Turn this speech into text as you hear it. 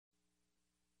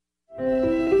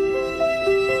Welcome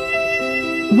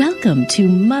to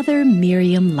Mother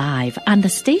Miriam Live on the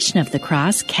Station of the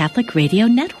Cross Catholic Radio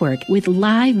Network with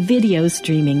live video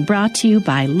streaming brought to you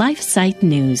by LifeSite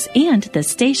News and the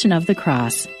Station of the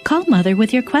Cross. Call Mother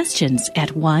with your questions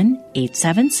at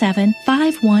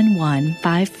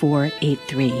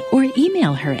 1-877-511-5483 or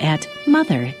email her at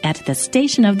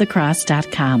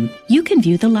mother@thestationofthecross.com. You can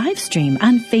view the live stream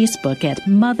on Facebook at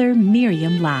Mother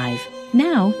Miriam Live.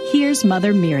 Now, here's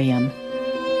Mother Miriam.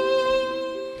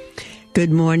 Good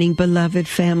morning, beloved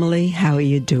family. How are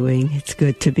you doing? It's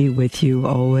good to be with you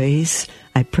always.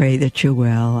 I pray that you're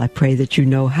well. I pray that you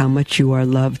know how much you are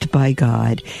loved by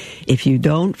God. If you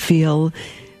don't feel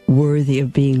worthy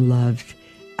of being loved,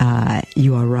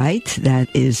 you are right.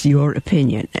 That is your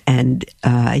opinion, and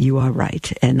you are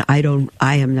right. And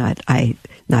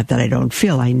not that I don't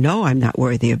feel, I know I'm not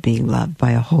worthy of being loved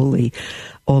by a holy,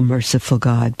 all-merciful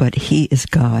God, but He is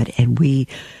God, and we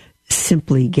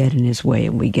simply get in His way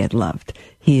and we get loved.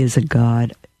 He is a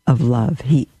God of love.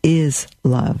 He is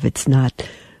love. It's not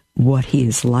what He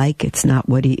is like. It's not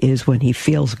what He is when He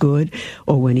feels good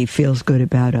or when He feels good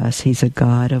about us. He's a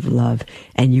God of love,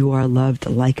 and you are loved,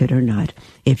 like it or not.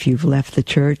 If you've left the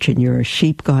church and you're a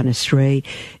sheep gone astray,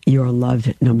 you're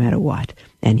loved no matter what.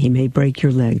 And He may break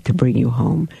your leg to bring you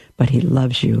home, but He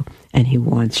loves you and He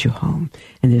wants you home.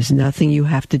 And there's nothing you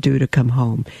have to do to come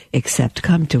home except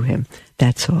come to Him.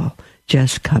 That's all.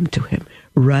 Just come to Him.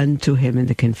 Run to Him in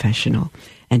the confessional,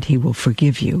 and He will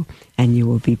forgive you, and you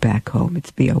will be back home.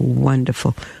 It's be a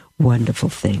wonderful, wonderful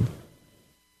thing.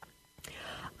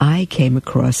 I came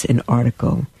across an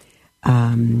article.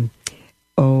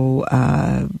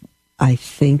 I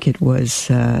think it was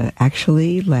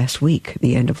actually last week,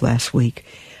 the end of last week,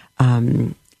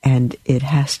 and it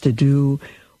has to do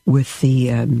with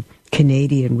the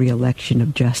Canadian re-election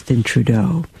of Justin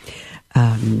Trudeau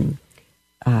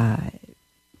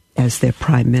as their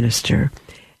prime minister,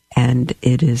 and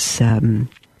it is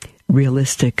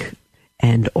realistic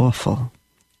and awful,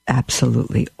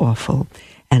 absolutely awful.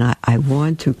 And I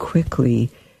want to quickly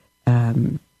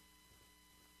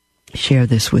share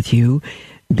this with you,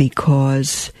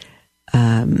 because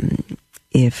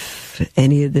if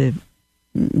any of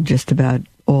just about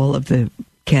all of the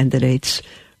candidates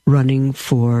running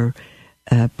for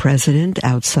president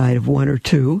outside of one or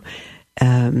two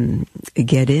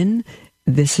get in,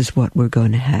 this is what we're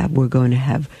going to have. We're going to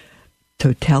have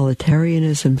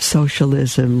totalitarianism,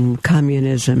 socialism,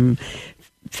 communism,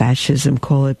 fascism,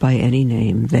 call it by any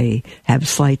name. They have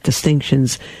slight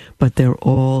distinctions, but they're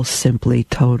all simply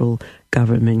total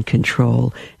government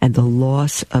control and the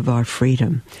loss of our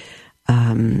freedom.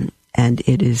 And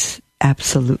it is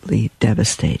absolutely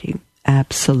devastating,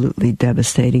 absolutely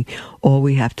devastating. All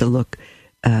we have to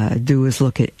do is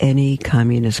look at any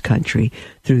communist country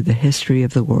through the history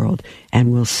of the world,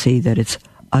 and we'll see that it's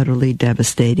utterly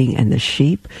devastating. And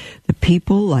the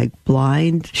people like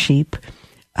blind sheep,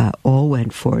 all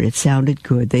went for it. It sounded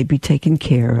good. They'd be taken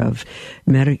care of.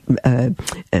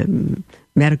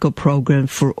 Medical program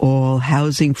for all,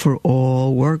 housing for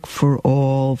all, work for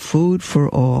all, food for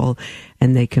all,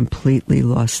 and they completely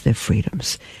lost their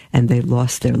freedoms, and they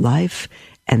lost their life,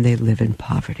 and they live in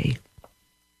poverty.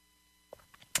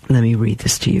 Let me read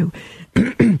this to you.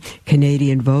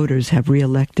 Canadian voters have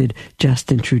re-elected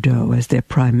Justin Trudeau as their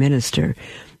prime minister.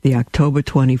 The October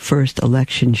 21st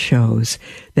election shows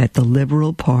that the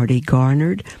Liberal Party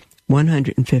garnered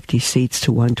 150 seats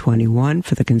to 121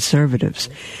 for the Conservatives.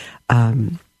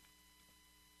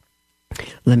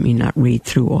 Let me not read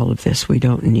through all of this. We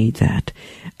don't need that.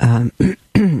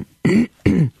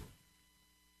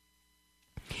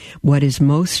 What is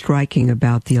most striking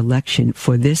about the election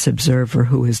for this observer,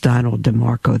 who is Donald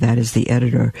DeMarco, that is the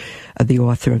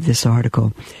author of this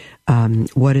article,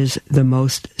 what is the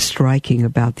most striking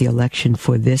about the election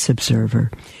for this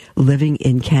observer living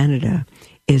in Canada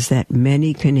is that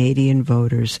many Canadian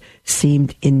voters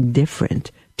seemed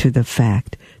indifferent to the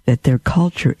fact that their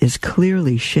culture is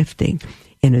clearly shifting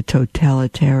in a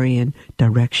totalitarian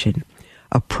direction.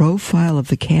 A profile of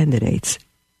the candidates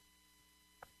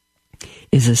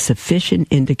is a sufficient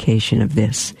indication of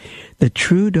this. The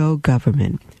Trudeau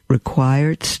government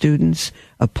required students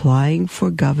applying for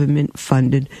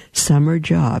government-funded summer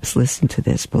jobs. Listen to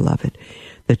this, beloved.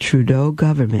 The Trudeau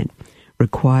government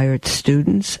required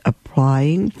students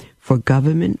applying for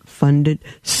government-funded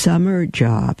summer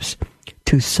jobs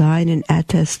to sign an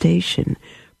attestation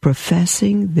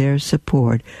professing their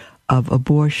support of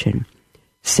abortion,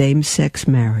 same-sex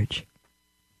marriage,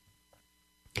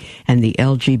 and the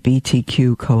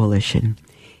LGBTQ coalition.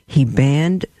 He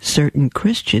banned certain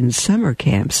Christian summer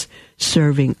camps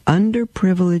serving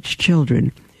underprivileged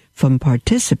children from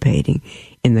participating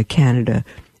in the Canada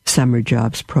Summer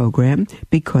Jobs Program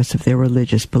because of their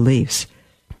religious beliefs.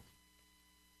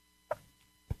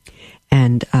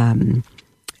 And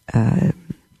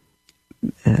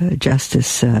Justice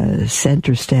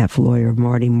Center staff lawyer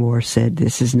Marty Moore said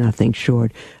this is nothing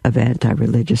short of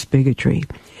anti-religious bigotry.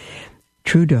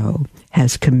 Trudeau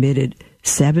has committed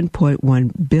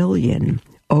 $7.1 billion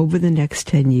over the next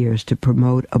 10 years to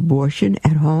promote abortion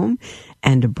at home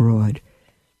and abroad.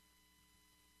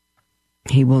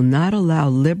 He will not allow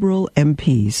Liberal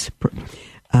MPs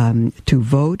to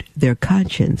vote their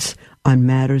conscience on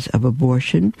matters of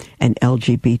abortion and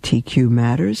LGBTQ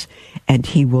matters, and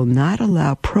he will not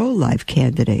allow pro-life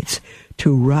candidates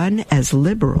to run as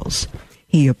liberals.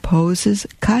 He opposes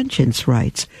conscience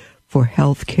rights for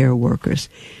health care workers.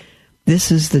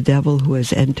 This is the devil who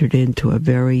has entered into a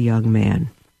very young man.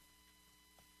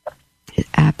 It's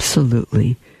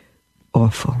absolutely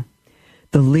awful.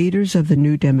 The leaders of the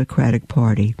New Democratic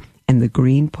Party and the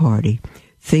Green Party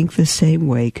think the same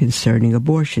way concerning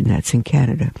abortion. That's in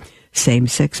Canada.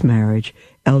 Same-sex marriage,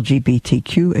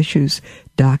 LGBTQ issues,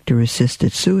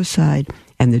 doctor-assisted suicide,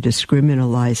 and the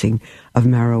decriminalizing of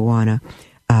marijuana,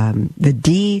 the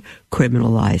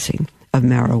decriminalizing of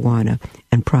marijuana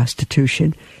and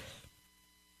prostitution.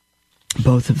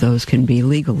 Both of those can be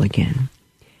legal again.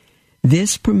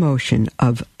 This promotion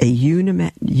of a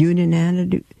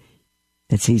unanimity,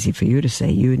 that's easy for you to say,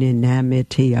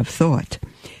 unanimity of thought,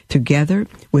 together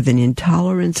with an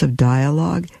intolerance of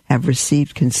dialogue, have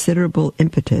received considerable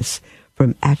impetus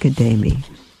from academia.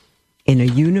 In a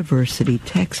university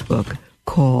textbook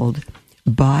called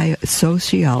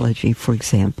Sociology, for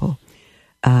example,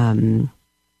 let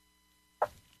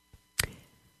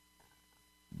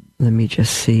me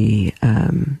just see.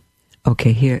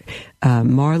 Okay, here,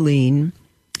 Marlene,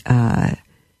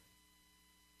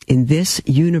 in this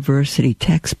university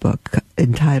textbook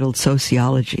entitled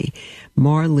Sociology,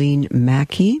 Marlene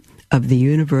Mackey of the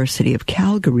University of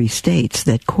Calgary states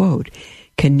that, quote,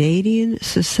 Canadian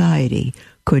society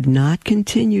could not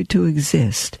continue to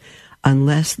exist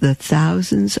unless the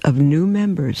thousands of new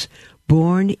members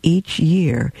born each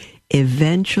year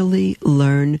eventually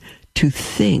learn to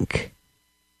think,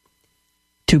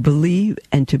 to believe,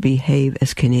 and to behave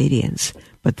as Canadians.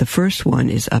 But the first one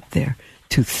is up there,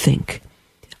 to think.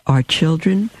 Our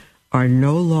children are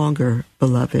no longer,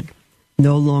 beloved,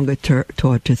 no longer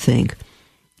taught to think.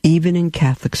 Even in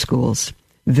Catholic schools,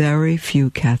 very few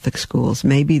Catholic schools,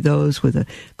 maybe those with a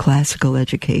classical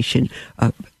education,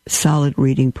 a solid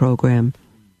reading program,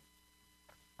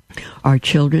 our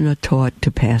children are taught to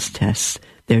pass tests.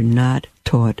 They're not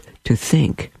taught to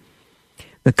think.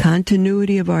 The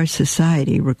continuity of our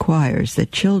society requires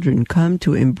that children come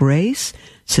to embrace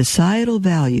societal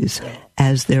values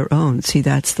as their own. See,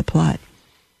 that's the plot.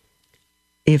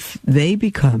 If they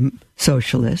become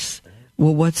socialists,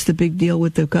 well, what's the big deal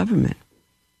with the government?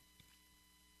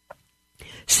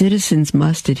 Citizens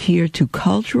must adhere to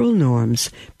cultural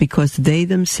norms because they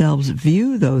themselves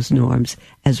view those norms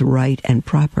as right and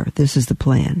proper. This is the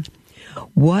plan.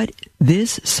 What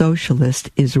this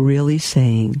socialist is really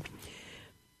saying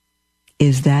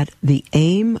is that the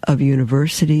aim of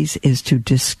universities is to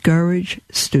discourage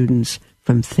students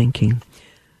from thinking.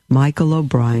 Michael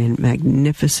O'Brien,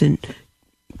 magnificent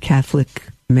Catholic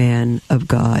man of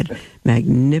God,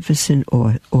 magnificent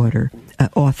author,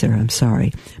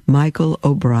 Michael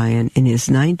O'Brien, in his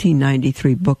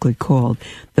 1993 booklet called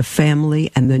The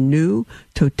Family and the New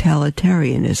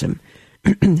Totalitarianism,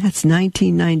 that's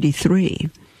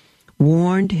 1993,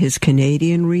 warned his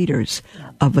Canadian readers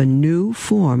of a new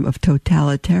form of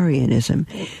totalitarianism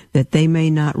that they may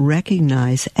not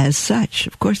recognize as such.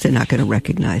 Of course, they're not going to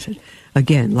recognize it.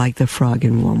 Again, like the frog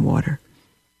in warm water.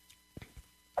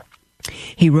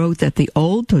 He wrote that the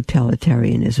old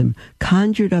totalitarianism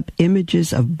conjured up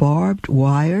images of barbed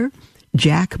wire,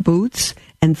 jackboots,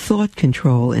 and thought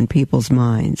control in people's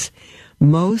minds.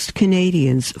 Most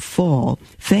Canadians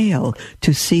fail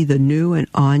to see the new and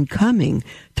oncoming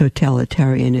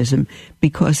totalitarianism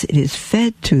because it is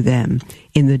fed to them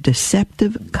in the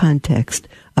deceptive context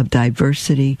of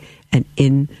diversity and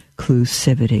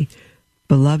inclusivity.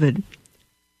 Beloved,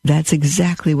 that's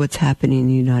exactly what's happening in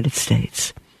the United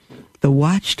States. The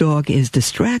watchdog is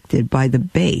distracted by the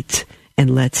bait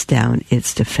and lets down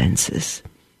its defenses.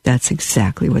 That's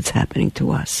exactly what's happening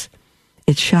to us.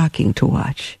 It's shocking to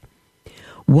watch.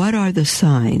 What are the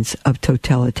signs of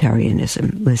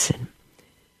totalitarianism? Listen,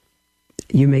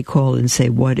 you may call and say,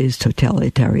 what is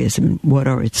totalitarianism? What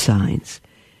are its signs?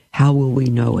 How will we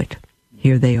know it?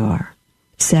 Here they are,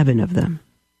 7 of them.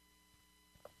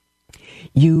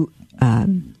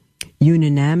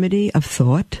 Unanimity of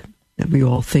thought, We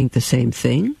all think the same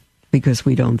thing because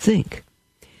we don't think.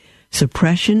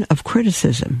 Suppression of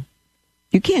criticism.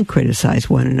 You can't criticize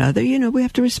one another. We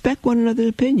have to respect one another's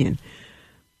opinion.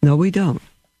 No, we don't.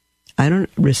 I don't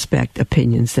respect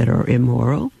opinions that are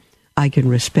immoral. I can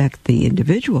respect the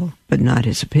individual, but not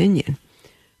his opinion.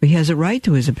 He has a right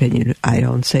to his opinion. I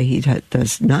don't say he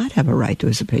does not have a right to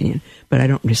his opinion, but I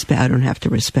don't have to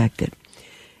respect it.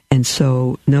 And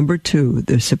so, number 2,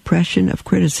 the suppression of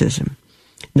criticism.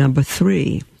 Number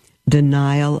 3,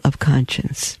 denial of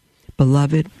conscience.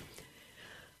 Beloved,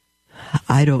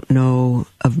 I don't know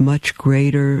of much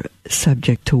greater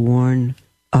subject to warn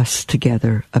us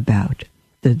together about.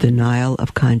 The denial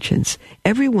of conscience.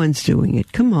 Everyone's doing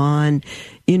it. Come on.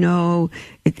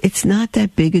 It's not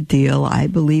that big a deal. I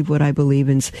believe what I believe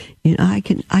in. I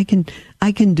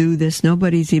can do this.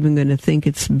 Nobody's even going to think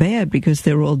it's bad because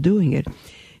they're all doing it.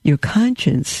 Your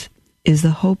conscience is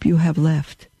the hope you have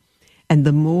left. And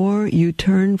the more you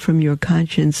turn from your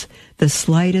conscience, the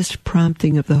slightest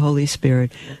prompting of the Holy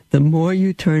Spirit, the more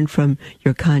you turn from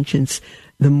your conscience,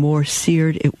 the more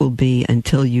seared it will be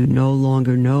until you no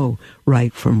longer know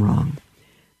right from wrong.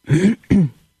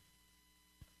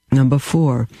 Number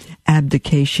 4,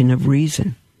 abdication of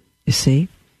reason. You see,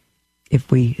 if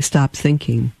we stop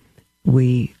thinking,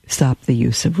 we stop the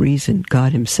use of reason.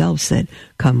 God himself said,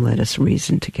 "Come, let us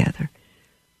reason together."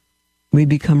 We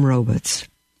become robots.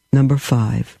 Number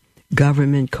 5,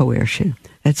 government coercion.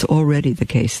 That's already the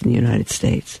case in the United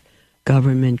States.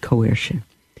 Government coercion.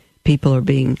 People are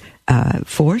being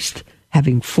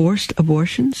having forced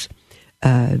abortions,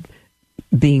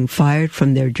 being fired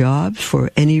from their jobs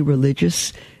for any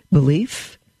religious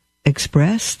belief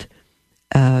expressed,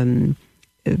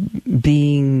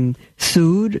 being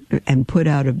sued and put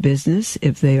out of business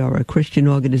if they are a Christian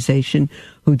organization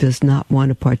who does not want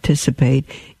to participate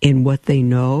in what they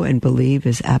know and believe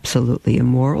is absolutely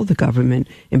immoral. The government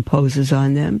imposes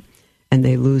on them, and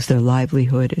they lose their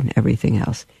livelihood and everything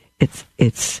else.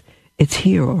 It's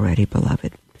here already,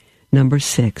 beloved. Number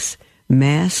 6,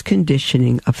 mass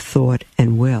conditioning of thought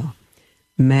and will.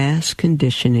 Mass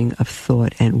conditioning of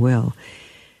thought and will.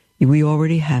 We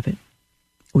already have it.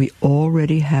 We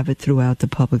already have it throughout the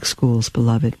public schools,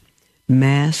 beloved.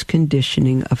 Mass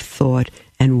conditioning of thought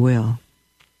and will.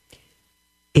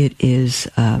 It is,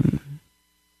 oh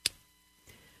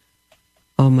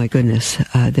my goodness,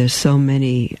 there's so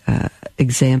many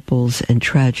examples and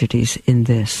tragedies in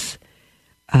this.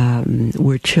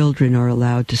 Where children are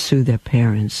allowed to sue their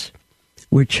parents,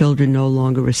 where children no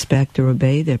longer respect or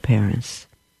obey their parents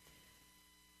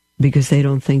because they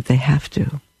don't think they have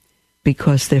to,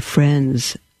 because their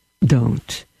friends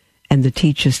don't, and the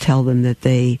teachers tell them that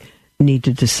they need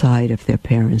to decide if their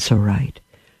parents are right.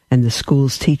 And the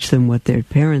schools teach them what their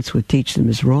parents would teach them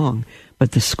is wrong,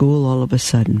 but the school all of a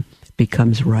sudden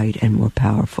becomes right and more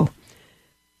powerful.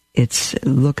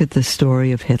 Look at the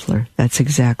story of Hitler. That's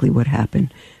exactly what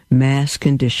happened. Mass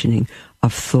conditioning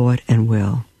of thought and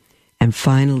will. And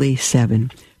finally,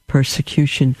 7,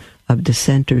 persecution of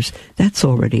dissenters. That's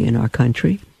already in our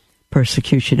country.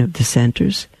 Persecution of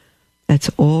dissenters. That's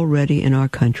already in our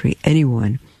country.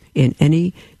 Anyone in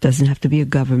any, doesn't have to be a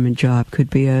government job, could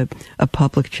be a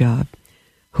public job,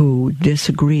 who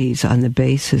disagrees on the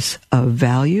basis of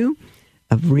value,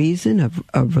 of reason,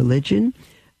 of religion,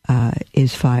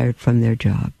 is fired from their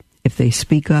job. If they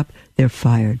speak up, they're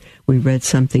fired. We read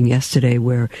something yesterday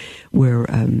where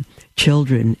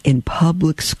children in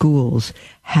public schools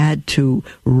had to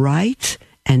write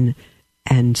and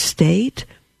state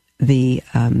the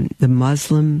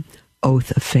Muslim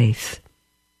oath of faith.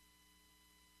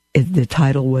 The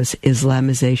title was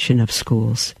Islamization of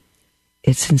Schools.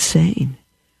 It's insane.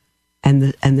 And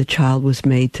the child was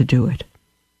made to do it.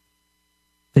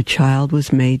 The child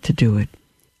was made to do it.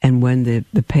 And when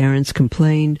the parents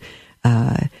complained,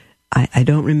 I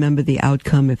don't remember the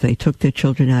outcome, if they took their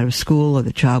children out of school or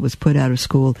the child was put out of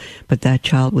school, but that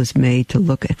child was made to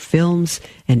look at films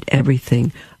and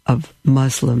everything of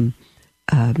Muslim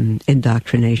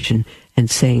indoctrination and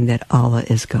saying that Allah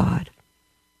is God.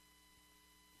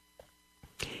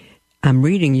 I'm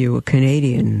reading you a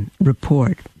Canadian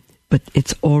report, but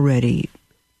it's already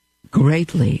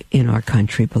greatly in our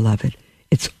country, beloved.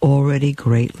 It's already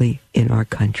greatly in our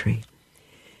country.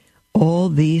 All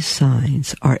these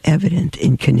signs are evident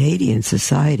in Canadian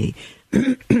society,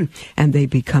 and they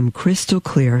become crystal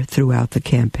clear throughout the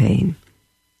campaign.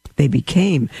 They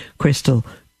became crystal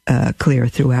clear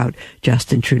throughout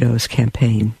Justin Trudeau's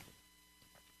campaign.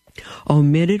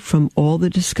 Omitted from all the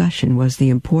discussion was the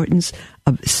importance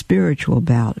of spiritual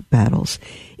battles.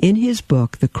 In his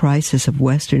book, The Crisis of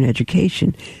Western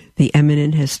Education, the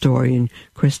eminent historian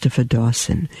Christopher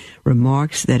Dawson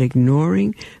remarks that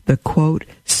ignoring the, quote,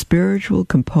 spiritual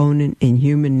component in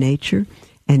human nature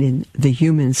and in the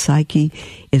human psyche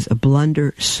is a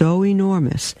blunder so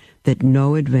enormous that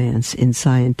no advance in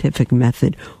scientific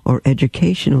method or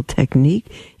educational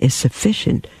technique is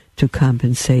sufficient to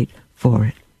compensate for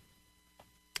it.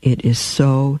 It is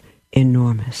so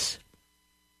enormous.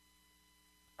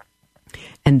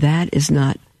 And that is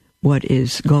not what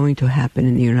is going to happen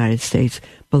in the United States.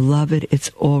 Beloved, it's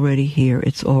already here.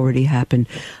 It's already happened.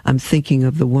 I'm thinking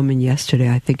of the woman yesterday,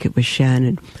 I think it was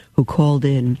Shannon, who called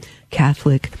in,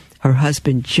 Catholic. Her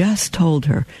husband just told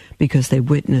her, because they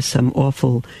witnessed some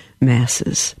awful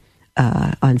masses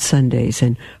on Sundays,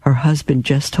 and her husband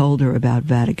just told her about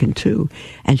Vatican II,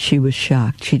 and she was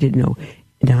shocked. She didn't know.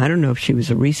 Now, I don't know if she was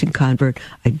a recent convert.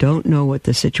 I don't know what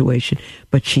the situation,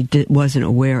 but she wasn't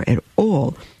aware at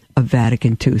all of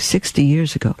Vatican II. 60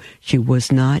 years ago, she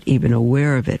was not even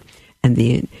aware of it. And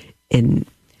the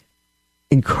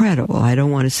incredible, I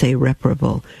don't want to say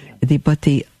irreparable, but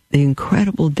the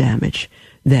incredible damage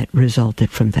that resulted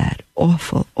from that.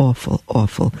 Awful, awful,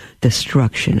 awful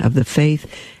destruction of the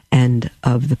faith and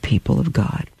of the people of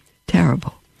God.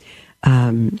 Terrible.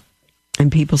 And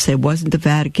people say, wasn't the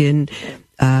Vatican...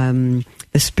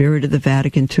 the spirit of the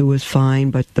Vatican II was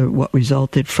fine, but what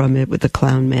resulted from it with the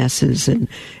clown masses and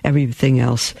everything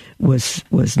else was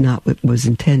not what was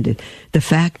intended. The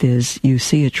fact is, you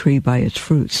see a tree by its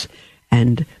fruits,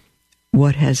 and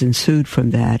what has ensued from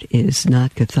that is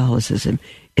not Catholicism.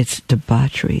 It's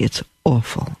debauchery. It's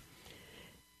awful.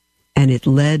 And it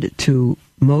led to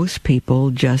most people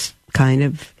just kind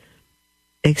of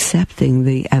accepting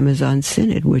the Amazon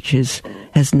Synod, which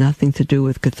has nothing to do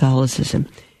with Catholicism.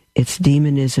 It's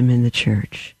demonism in the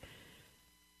church.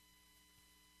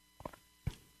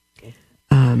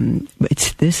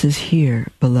 This is here,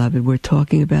 beloved. We're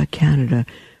talking about Canada,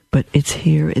 but it's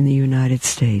here in the United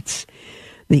States.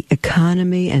 The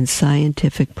economy and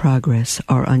scientific progress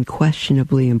are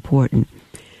unquestionably important,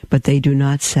 but they do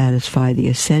not satisfy the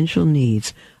essential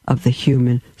needs of the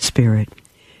human spirit.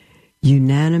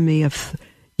 Unanimity of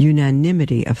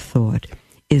thought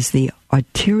is the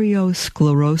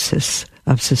arteriosclerosis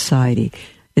of society.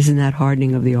 Isn't that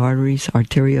hardening of the arteries?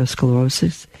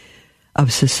 Arteriosclerosis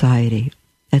of society.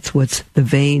 That's what's the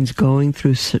veins going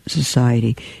through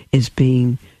society is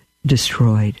being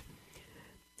destroyed.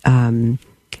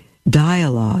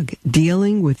 Dialogue,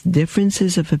 dealing with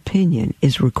differences of opinion,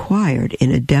 is required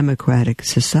in a democratic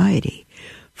society.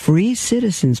 Free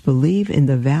citizens believe in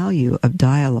the value of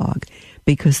dialogue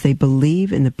because they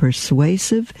believe in the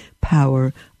persuasive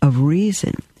power of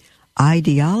reason.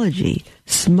 Ideology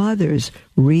smothers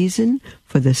reason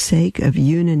for the sake of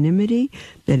unanimity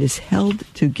that is held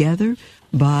together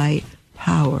by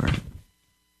power.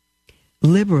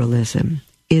 Liberalism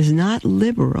is not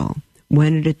liberal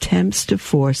when it attempts to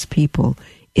force people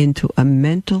into a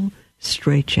mental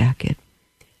straitjacket.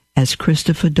 As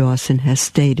Christopher Dawson has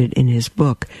stated in his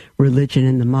book, Religion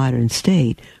in the Modern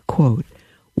State, quote,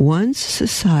 once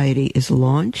society is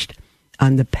launched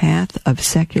on the path of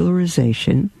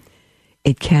secularization,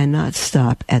 it cannot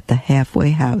stop at the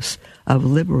halfway house of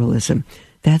liberalism.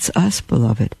 That's us,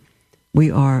 beloved. We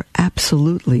are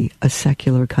absolutely a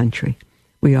secular country.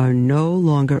 We are no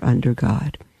longer under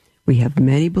God. We have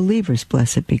many believers,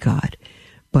 blessed be God.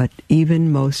 But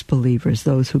even most believers,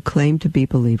 those who claim to be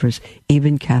believers,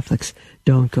 even Catholics,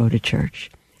 don't go to church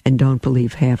and don't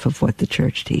believe half of what the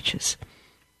church teaches.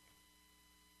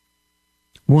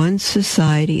 Once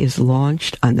society is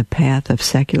launched on the path of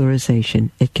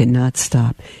secularization, it cannot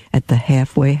stop at the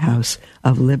halfway house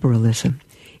of liberalism.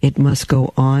 It must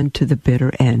go on to the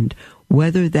bitter end,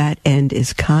 whether that end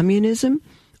is communism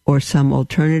or some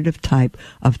alternative type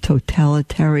of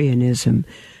totalitarian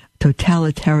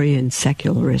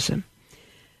secularism.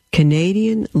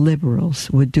 Canadian liberals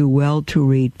would do well to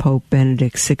read Pope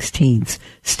Benedict XVI's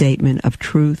Statement of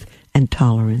Truth and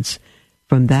Tolerance.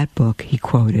 From that book, he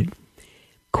quoted,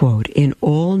 quote, in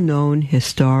all known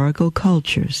historical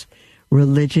cultures,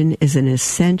 religion is an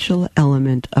essential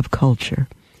element of culture,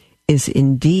 is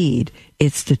indeed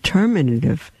its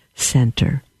determinative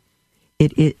center.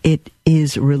 It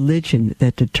is religion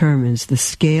that determines the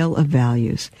scale of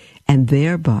values and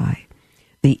thereby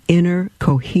the inner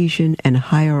cohesion and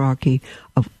hierarchy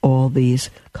of all these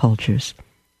cultures,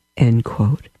 end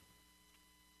quote.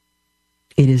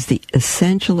 It is the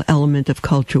essential element of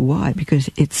culture. Why? Because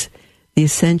it's the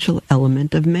essential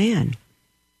element of man,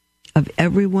 of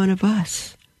every one of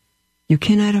us. You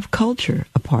cannot have culture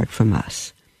apart from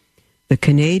us. The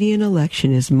Canadian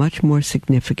election is much more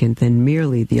significant than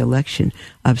merely the election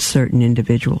of certain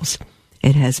individuals.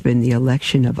 It has been the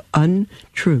election of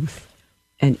untruth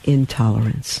and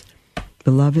intolerance.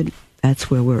 Beloved,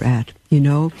 that's where we're at. You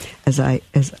know, as I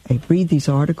read these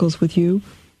articles with you,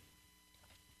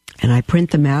 and I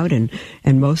print them out, and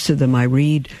most of them I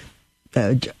read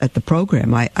at the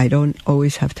program. I don't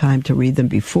always have time to read them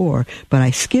before, but I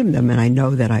skim them, and I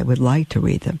know that I would like to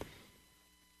read them.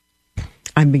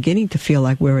 I'm beginning to feel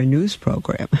like we're a news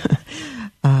program.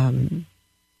 And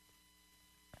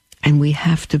we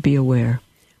have to be aware.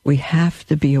 We have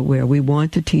to be aware. We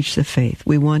want to teach the faith.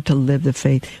 We want to live the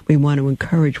faith. We want to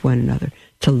encourage one another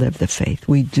to live the faith.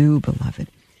 We do, beloved.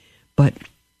 But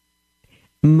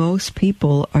most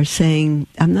people are saying,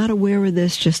 I'm not aware of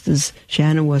this, just as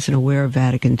Shannon wasn't aware of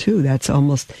Vatican II. That's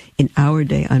almost, in our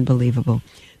day, unbelievable.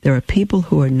 There are people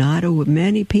who are not,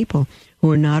 many people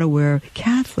who are not aware,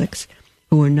 Catholics,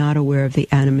 who are not aware of the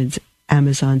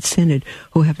Amazon Synod,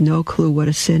 who have no clue what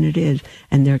a synod is,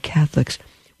 and they're Catholics.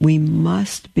 We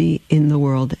must be in the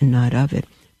world and not of it,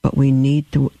 but we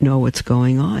need to know what's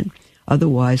going on.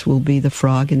 Otherwise, we'll be the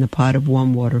frog in the pot of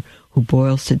warm water who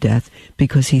boils to death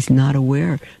because he's not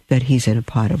aware that he's in a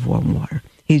pot of warm water.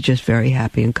 He's just very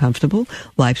happy and comfortable.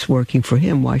 Life's working for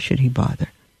him. Why should he bother?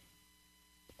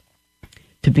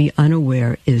 To be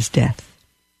unaware is death.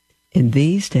 In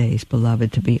these days,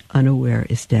 beloved, to be unaware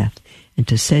is death. And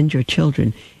to send your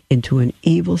children into an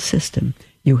evil system,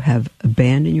 you have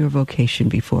abandoned your vocation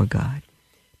before God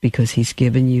because he's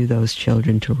given you those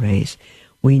children to raise.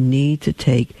 We need to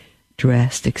take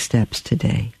drastic steps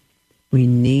today. We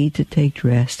need to take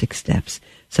drastic steps.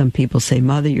 Some people say,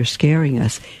 Mother, you're scaring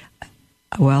us.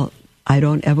 Well, I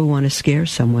don't ever want to scare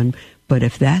someone, but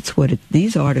if that's what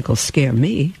these articles scare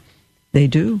me, they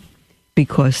do,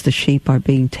 because the sheep are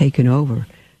being taken over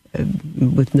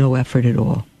with no effort at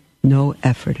all. No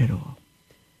effort at all.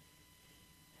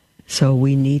 So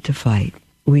we need to fight.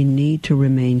 We need to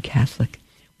remain Catholic.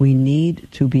 We need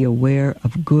to be aware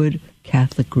of good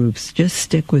Catholic groups. Just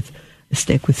stick with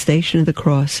Station of the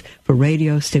Cross for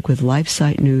radio. Stick with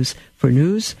LifeSite News for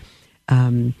news,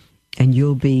 and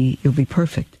you'll be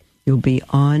perfect. You'll be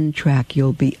on track.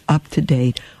 You'll be up to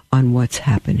date on what's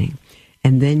happening,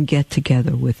 and then get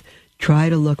together with. Try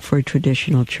to look for a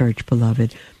traditional church,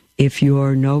 beloved. If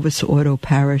your Novus Ordo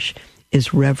parish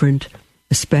is reverent,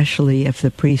 especially if the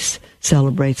priest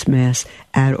celebrates Mass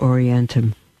ad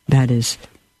orientem, that is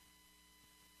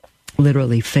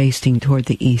literally facing toward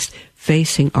the east,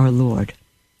 facing our Lord.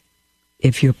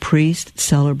 If your priest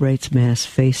celebrates Mass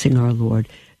facing our Lord,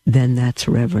 then that's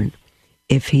reverent.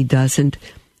 If he doesn't,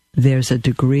 there's a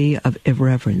degree of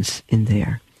irreverence in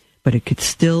there. But it could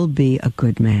still be a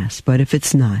good Mass. But if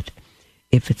it's not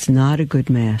a good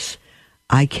Mass,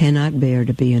 I cannot bear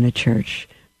to be in a church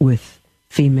with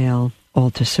female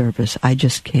altar service. I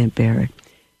just can't bear it.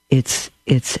 It's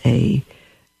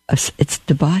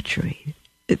debauchery.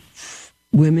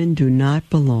 Women do not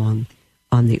belong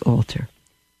on the altar.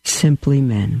 Simply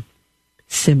men.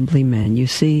 Simply men. You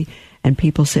see, and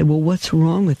people say, well, what's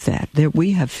wrong with that?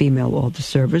 We have female altar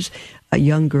servers,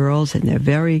 young girls, and they're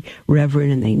very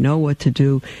reverent and they know what to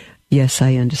do. Yes,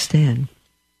 I understand.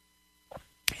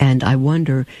 And I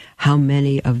wonder how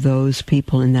many of those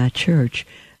people in that church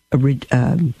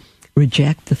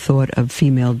reject the thought of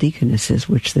female deaconesses,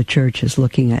 which the church is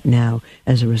looking at now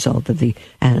as a result of the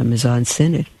Amazon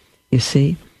Synod. You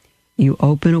see, you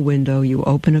open a window, you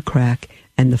open a crack,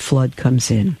 and the flood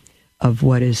comes in of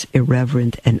what is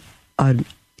irreverent and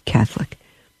un-Catholic.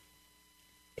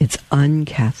 It's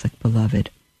un-Catholic, beloved.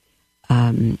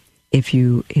 If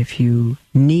you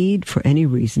need, for any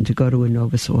reason, to go to a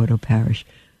Novus Ordo parish,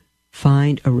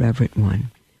 find a reverent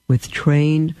one with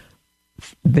trained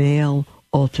male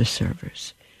altar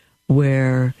servers,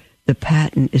 where the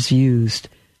paten is used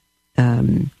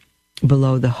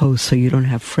below the host, so you don't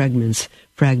have fragments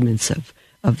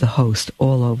of the host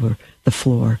all over the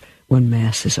floor when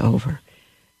Mass is over.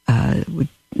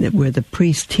 Where the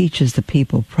priest teaches the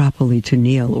people properly to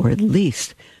kneel, or at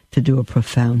least to do a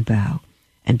profound bow,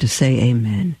 and to say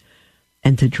Amen,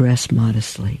 and to dress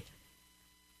modestly.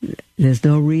 There's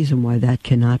no reason why that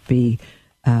cannot be.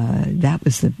 That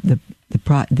was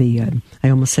I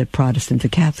almost said Protestant. The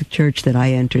Catholic Church that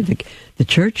I entered, the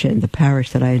church and the parish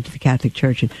that I entered the Catholic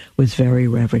Church in, was very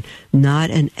reverent.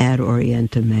 Not an ad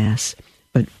orientem Mass,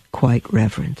 but quite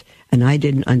reverent. And I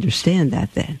didn't understand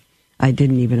that then. I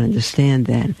didn't even understand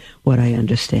then what I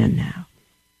understand now.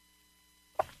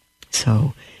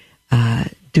 So,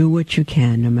 do what you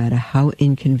can, no matter how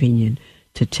inconvenient,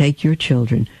 to take your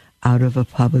children out of a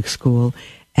public school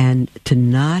and to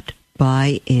not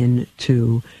buy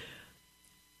into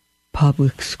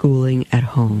public schooling at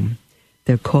home.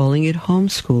 They're calling it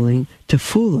homeschooling to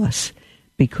fool us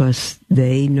because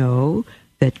they know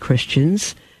that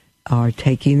Christians are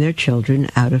taking their children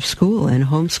out of school and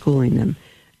homeschooling them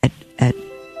at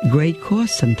great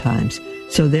cost sometimes.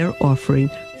 So they're offering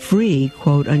free,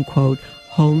 quote-unquote,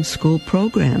 homeschool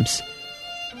programs.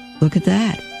 Look at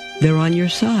that. They're on your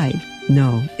side.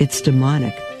 No, it's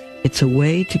demonic. It's a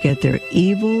way to get their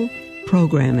evil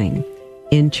programming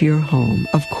into your home.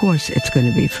 Of course, it's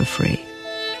going to be for free.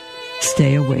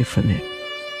 Stay away from it.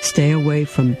 Stay away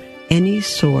from any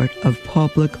sort of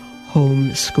public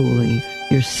homeschooling.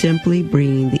 You're simply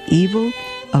bringing the evil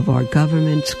of our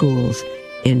government schools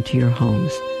into your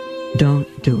homes. Don't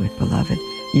do it, beloved.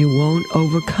 You won't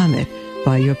overcome it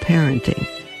by your parenting.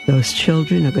 Those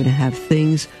children are going to have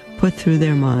things put through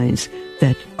their minds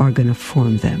that are going to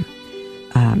form them.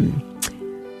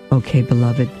 Okay,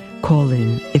 beloved, call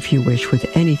in if you wish with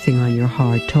anything on your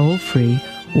heart. Toll free,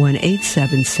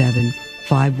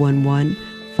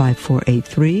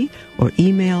 1-877-511-5483, or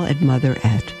email at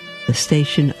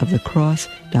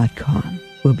mother@thestationofthecross.com.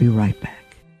 We'll be right back.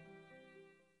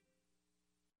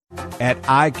 At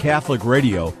iCatholic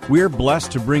Radio, we're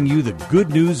blessed to bring you the good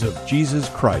news of Jesus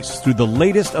Christ through the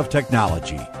latest of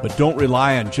technology. But don't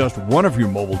rely on just one of your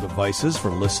mobile devices for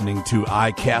listening to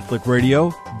iCatholic Radio.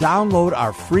 Download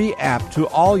our free app to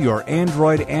all your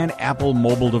Android and Apple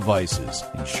mobile devices,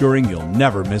 ensuring you'll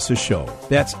never miss a show.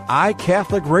 That's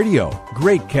iCatholic Radio.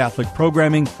 Great Catholic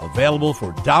programming available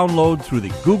for download through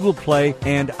the Google Play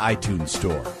and iTunes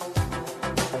Store.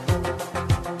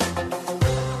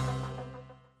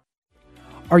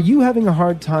 Are you having a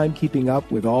hard time keeping up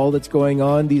with all that's going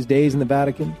on these days in the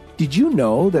Vatican? Did you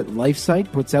know that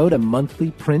LifeSite puts out a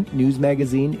monthly print news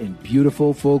magazine in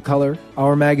beautiful full color?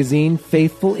 Our magazine,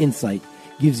 Faithful Insight,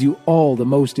 gives you all the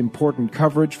most important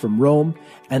coverage from Rome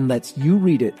and lets you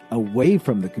read it away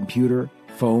from the computer,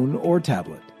 phone, or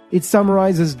tablet. It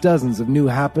summarizes dozens of new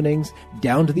happenings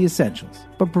down to the essentials,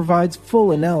 but provides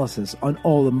full analysis on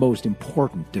all the most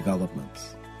important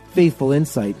developments. Faithful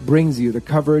Insight brings you the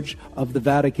coverage of the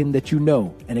Vatican that you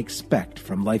know and expect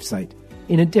from LifeSite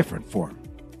in a different form.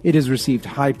 It has received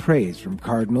high praise from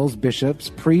cardinals, bishops,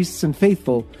 priests, and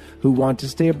faithful who want to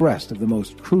stay abreast of the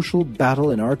most crucial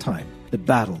battle in our time, the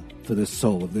battle for the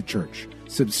soul of the Church.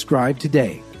 Subscribe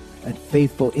today at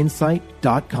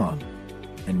faithfulinsight.com,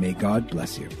 and may God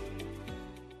bless you.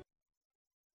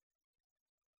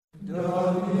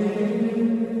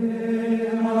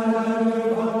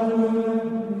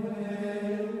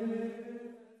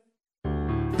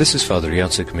 This is Father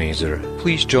Jacek Mazer.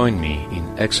 Please join me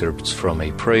in excerpts from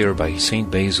a prayer by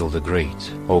Saint Basil the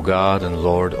Great. O God and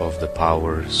Lord of the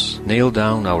powers, nail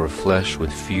down our flesh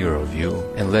with fear of you,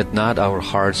 and let not our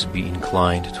hearts be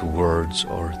inclined to words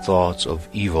or thoughts of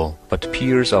evil, but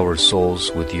pierce our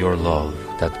souls with your love,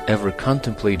 that ever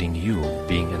contemplating you,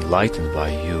 being enlightened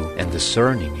by you, and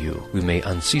discerning you, we may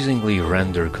unceasingly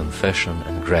render confession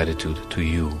and gratitude to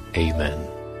you. Amen.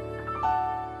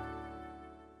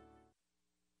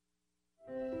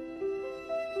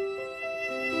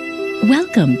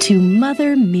 Welcome to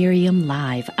Mother Miriam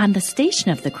Live on the Station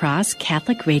of the Cross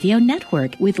Catholic Radio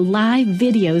Network with live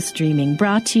video streaming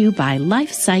brought to you by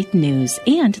LifeSite News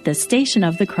and the Station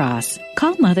of the Cross.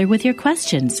 Call Mother with your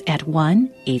questions at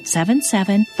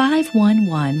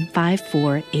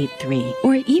 1-877-511-5483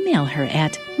 or email her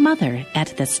at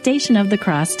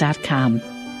mother@thestationofthecross.com.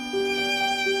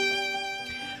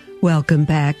 Welcome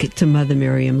back to Mother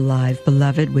Miriam Live.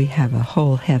 Beloved, we have a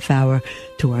whole half hour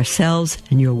to ourselves,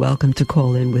 and you're welcome to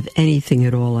call in with anything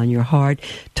at all on your heart,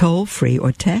 toll free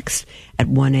or text at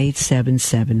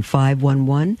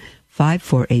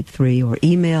 1-877-511-5483 or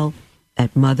email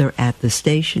at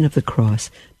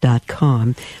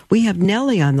mother@thestationofthecross.com. We have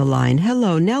Nellie on the line.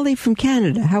 Hello, Nellie from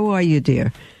Canada. How are you,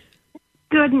 dear?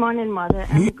 Good morning, Mother.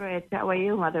 I'm great. How are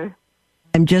you, Mother?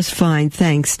 I'm just fine.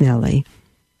 Thanks, Nellie.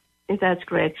 That's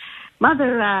great.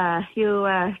 Mother, you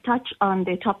touched on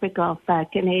the topic of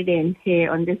Canadians here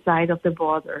on this side of the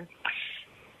border.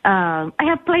 I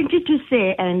have plenty to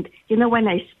say, and when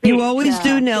I speak... You always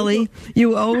do, Nellie.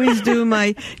 You always do.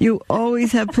 You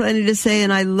always have plenty to say,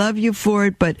 and I love you for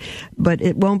it, but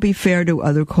it won't be fair to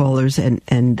other callers and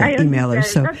emailers.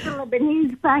 So that's the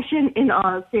Lebanese passion in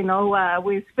us,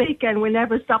 we speak and we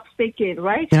never stop speaking,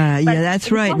 right? Yeah,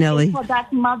 that's right, Nellie. For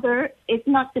that, Mother, it's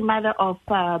not the matter of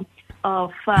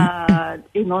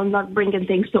not bringing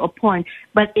things to a point,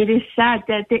 but it is sad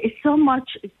that there is so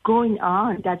much going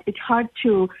on that it's hard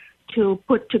to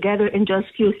put together in just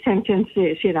few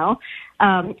sentences,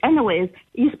 Anyways,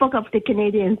 you spoke of the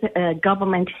Canadian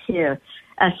government here.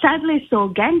 Sadly, so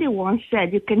Gandhi once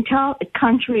said, you can tell a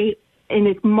country in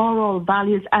its moral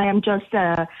values. I am just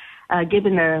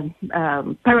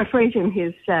paraphrasing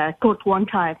his quote one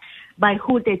time, by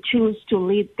who they choose to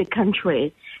lead the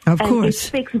country. Of and course. It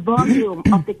speaks volume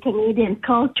of the Canadian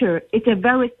culture. It's a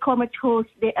very comatose,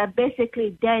 they are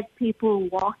basically dead people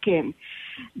walking.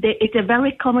 It's a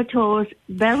very comatose,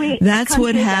 very... That's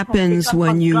what happens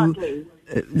when you...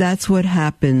 That's what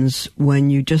happens when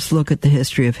you just look at the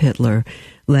history of Hitler,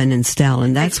 Lenin,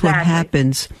 Stalin. That's exactly what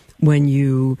happens when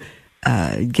you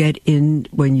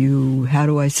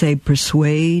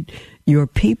persuade your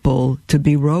people to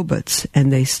be robots,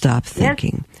 and they stop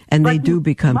thinking. Yes, and they do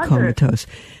become comatose.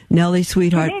 Nellie,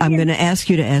 sweetheart, I'm going to ask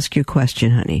you to ask your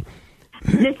question, honey.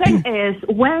 The thing is,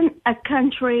 when a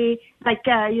country, like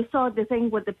you saw the thing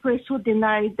with the priest who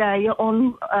denied your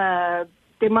own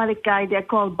demonic guy there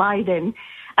called Biden,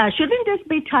 shouldn't this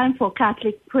be time for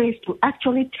Catholic priests to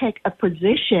actually take a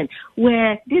position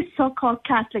where this so-called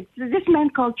Catholic, this man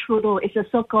called Trudeau is a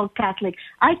so-called Catholic,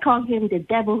 I call him the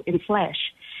devil in flesh.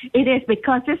 It is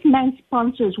because this man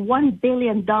sponsors $1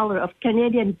 billion of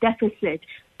Canadian deficit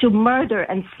to murder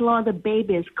and slaughter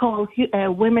babies called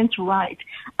women's rights.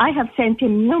 I have sent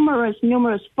him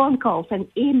numerous phone calls and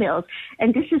emails,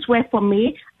 and this is where, for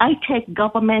me, I take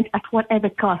government at whatever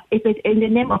cost. If it's in the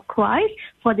name of Christ,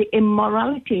 for the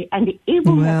immorality and the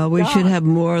evil. Well, we should have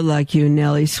more like you,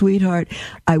 Nellie. Sweetheart,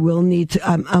 I will need to,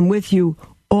 I'm with you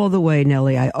all the way,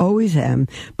 Nellie. I always am,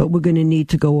 but we're going to need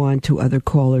to go on to other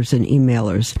callers and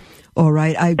emailers. All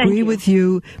right, I agree with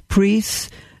you, priests.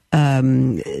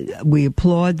 We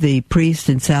applaud the priest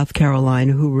in South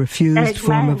Carolina who refused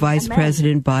former Vice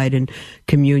President Biden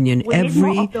communion.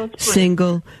 Every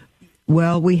single,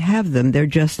 we have them. They're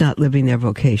just not living their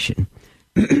vocation.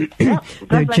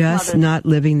 They're just not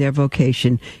living their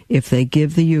vocation. If they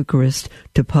give the Eucharist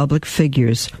to public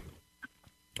figures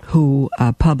who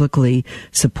publicly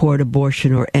support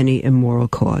abortion or any immoral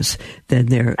cause, then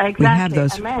we have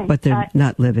those, but they're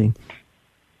not living.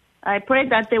 I pray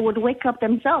that they would wake up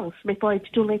themselves before it's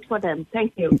too late for them.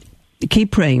 Thank you. Keep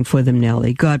praying for them,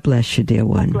 Nellie. God bless you, dear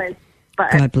one.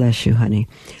 God bless you, honey.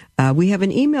 We have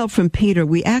an email from Peter.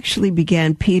 We actually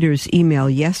began Peter's email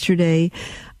yesterday,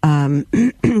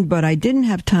 but I didn't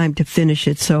have time to finish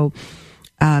it, so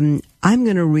I'm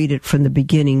going to read it from the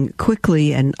beginning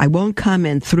quickly, and I won't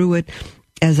comment through it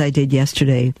as I did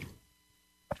yesterday,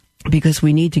 because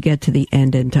we need to get to the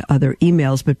end and to other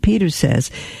emails. But Peter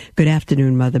says, good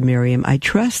afternoon, Mother Miriam. I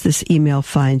trust this email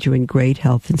finds you in great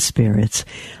health and spirits.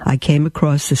 I came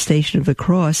across the Station of the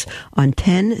Cross on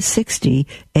 1060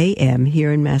 a.m.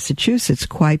 here in Massachusetts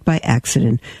quite by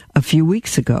accident a few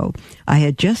weeks ago. I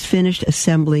had just finished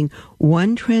assembling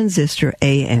one transistor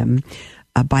AM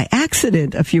by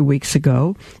accident a few weeks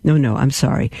ago. No, I'm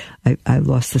sorry. I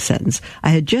lost the sentence.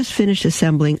 I had just finished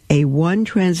assembling a one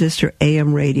transistor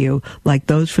AM radio like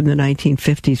those from the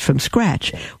 1950s from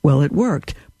scratch. Well, it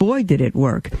worked. Boy, did it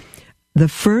work. The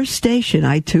first station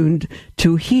I tuned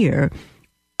to here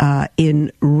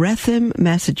in Wrexham,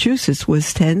 Massachusetts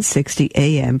was 1060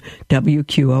 AM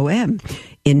WQOM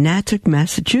in Natick,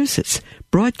 Massachusetts,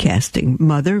 broadcasting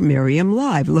Mother Miriam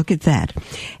Live. Look at that.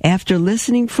 After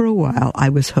listening for a while, I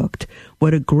was hooked.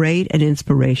 What a great and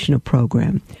inspirational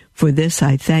program. For this,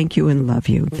 I thank you and love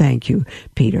you. Thank you,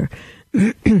 Peter.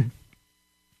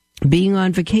 Being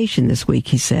on vacation this week,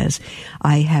 he says,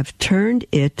 I have it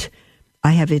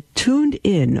tuned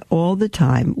in all the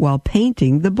time while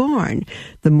painting the barn.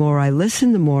 The more I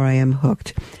listen, the more I am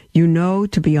hooked. You know,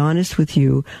 to be honest with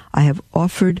you, I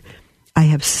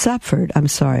have suffered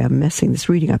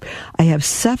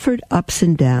ups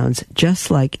and downs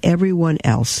just like everyone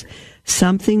else.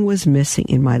 Something was missing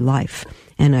in my life,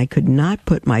 and I could not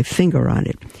put my finger on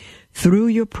it. Through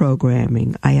your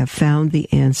programming, I have found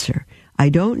the answer. I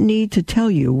don't need to tell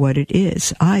you what it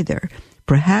is either.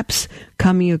 Perhaps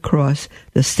coming across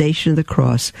the Station of the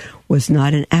Cross was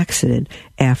not an accident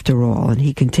after all. And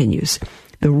he continues,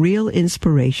 the real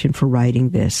inspiration for writing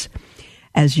this.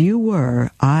 As you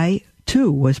were, I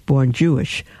too was born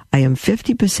Jewish. I am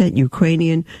 50%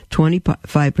 Ukrainian,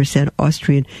 25%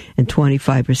 Austrian, and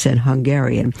 25%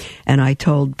 Hungarian. And I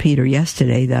told Peter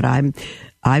yesterday that I'm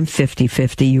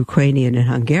 50-50 Ukrainian and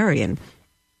Hungarian.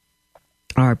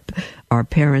 Our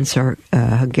parents are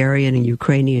Hungarian and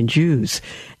Ukrainian Jews,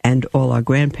 and all our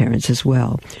grandparents as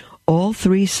well. All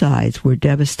three sides were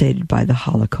devastated by the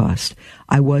Holocaust.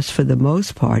 I was, for the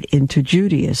most part, into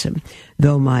Judaism,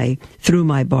 through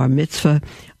my bar mitzvah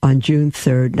on June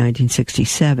 3rd,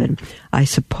 1967. I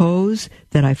suppose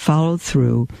that I followed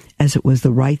through as it was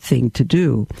the right thing to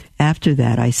do. After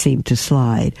that, I seemed to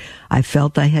slide. I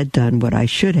felt I had done what I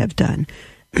should have done.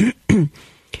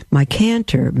 My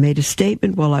cantor made a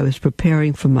statement while I was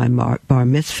preparing for my bar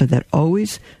mitzvah that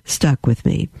always stuck with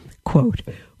me. Quote,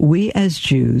 "We as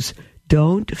Jews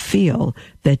don't feel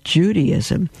that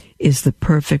Judaism is the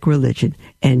perfect religion,"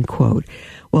 end quote.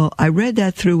 Well, I read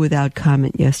that through without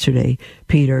comment yesterday,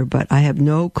 Peter, but I have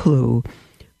no clue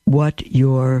what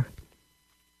your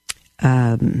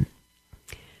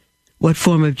what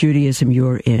form of Judaism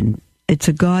you're in. It's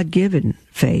a God-given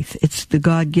faith. It's the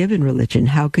God-given religion.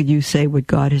 How could you say what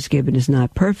God has given is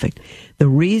not perfect? The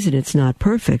reason it's not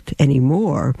perfect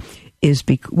anymore is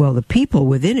the people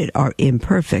within it are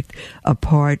imperfect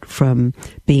apart from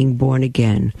being born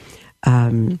again,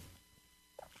 and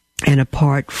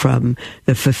apart from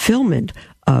the fulfillment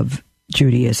of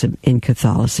Judaism in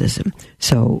Catholicism.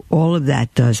 So all of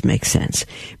that does make sense.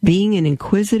 Being an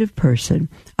inquisitive person,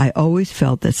 I always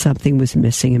felt that something was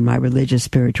missing in my religious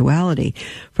spirituality.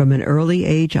 From an early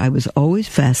age, I was always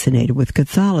fascinated with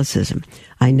Catholicism.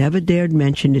 I never dared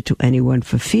mention it to anyone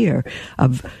for fear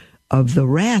of the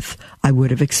wrath I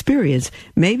would have experienced.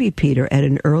 Maybe, Peter, at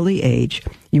an early age,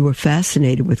 you were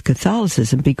fascinated with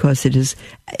Catholicism because it is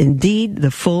indeed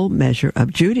the full measure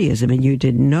of Judaism, and you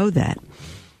didn't know that.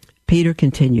 Peter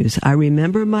continues, I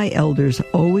remember my elders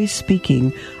always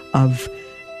speaking of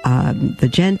the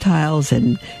Gentiles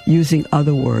and using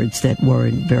other words that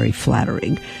weren't very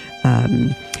flattering.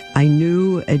 I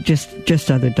knew,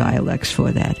 just other dialects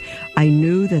for that. I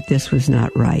knew that this was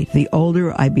not right. The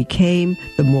older I became,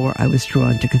 the more I was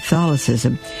drawn to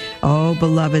Catholicism. Oh,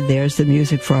 beloved, there's the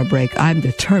music for our break. I'm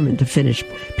determined to finish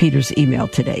Peter's email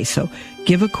today, so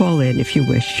give a call in if you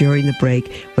wish during the break.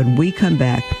 When we come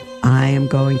back, I am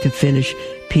going to finish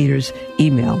Peter's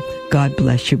email. God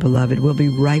bless you, beloved. We'll be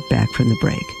right back from the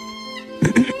break.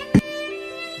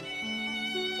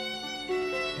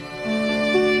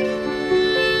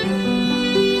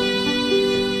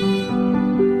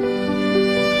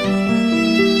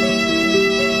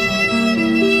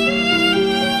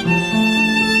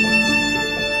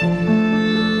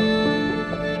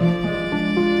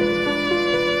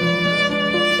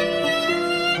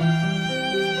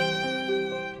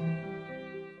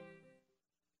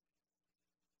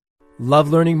 Love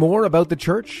learning more about the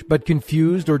church, but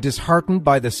confused or disheartened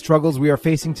by the struggles we are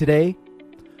facing today?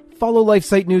 Follow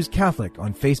LifeSite News Catholic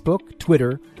on Facebook,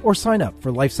 Twitter, or sign up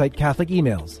for LifeSite Catholic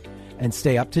emails and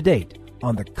stay up to date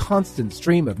on the constant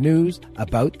stream of news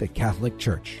about the Catholic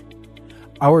Church.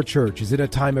 Our church is in a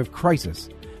time of crisis,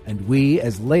 and we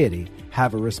as laity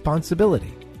have a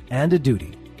responsibility and a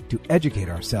duty to educate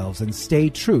ourselves and stay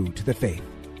true to the faith.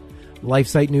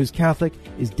 LifeSite News Catholic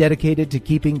is dedicated to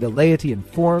keeping the laity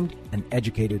informed and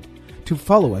educated. To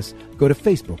follow us, go to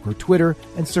Facebook or Twitter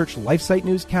and search LifeSite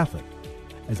News Catholic.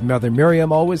 As Mother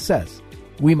Miriam always says,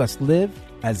 we must live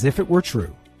as if it were true.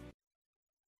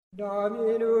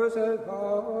 Dominus et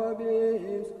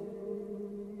vobis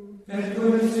cum, et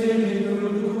cum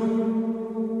spiritu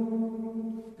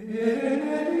tuum,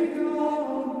 benedictum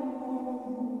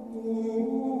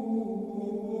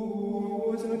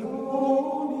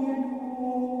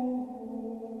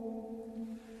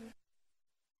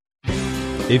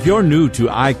If you're new to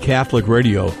iCatholic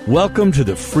Radio, welcome to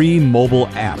the free mobile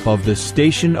app of the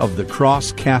Station of the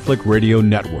Cross Catholic Radio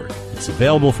Network. It's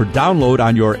available for download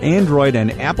on your Android and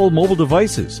Apple mobile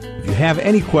devices. If you have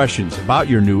any questions about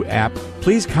your new app,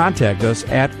 please contact us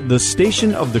at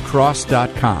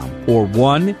thestationofthecross.com or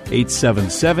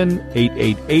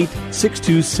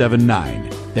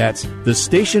 1-877-888-6279. That's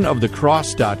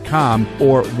thestationofthecross.com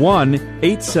or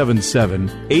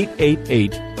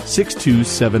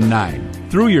 1-877-888-6279.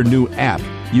 Through your new app,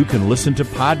 you can listen to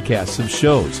podcasts of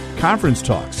shows, conference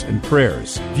talks, and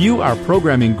prayers. View our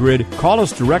programming grid, call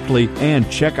us directly,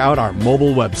 and check out our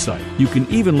mobile website. You can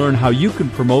even learn how you can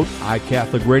promote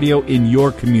iCatholic Radio in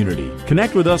your community.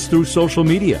 Connect with us through social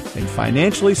media and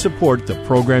financially support the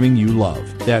programming you love.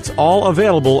 That's all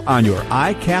available on your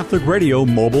iCatholic Radio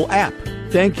mobile app.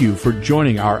 Thank you for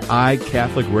joining our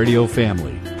iCatholic Radio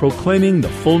family, proclaiming the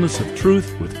fullness of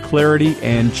truth with clarity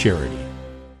and charity.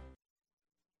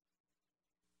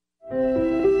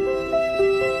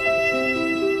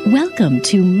 Welcome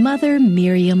to Mother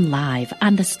Miriam Live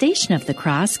on the Station of the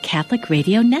Cross Catholic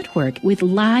Radio Network with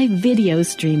live video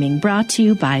streaming brought to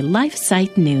you by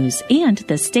LifeSite News and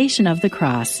the Station of the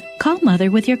Cross. Call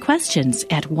Mother with your questions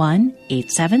at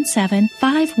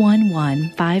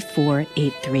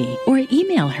 1-877-511-5483 or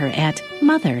email her at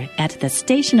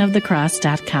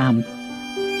mother@thestationofthecross.com.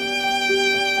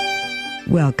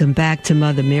 Welcome back to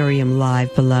Mother Miriam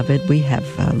Live, beloved. We have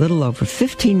a little over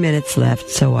 15 minutes left,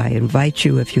 so I invite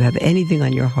you, if you have anything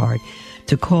on your heart,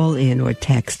 to call in or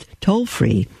text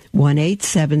toll-free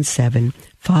 1-877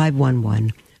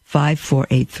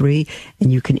 511-5483,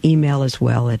 and you can email as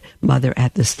well at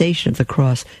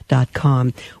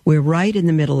mother@thestationofthecross.com. We're right in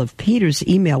the middle of Peter's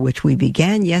email, which we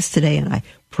began yesterday, and I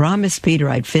promised Peter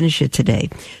I'd finish it today.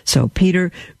 So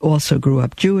Peter also grew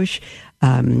up Jewish,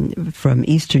 from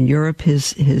Eastern Europe,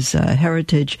 his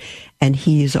heritage, and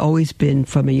he has always been,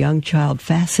 from a young child,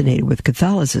 fascinated with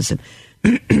Catholicism.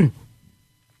 And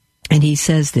he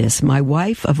says this: my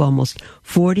wife of almost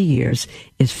 40 years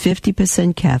is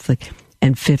 50% Catholic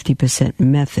and 50%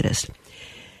 Methodist.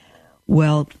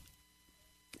 Well,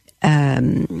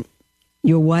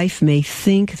 your wife may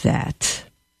think that,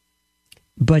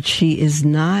 but she is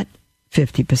not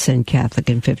 50% Catholic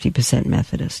and 50%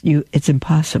 Methodist. It's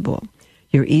impossible.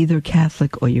 You're either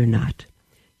Catholic or you're not.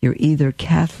 You're either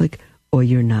Catholic or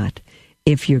you're not.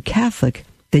 If you're Catholic,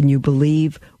 then you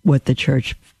believe what the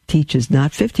church teaches,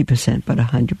 not 50%, but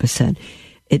 100%.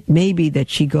 It may be that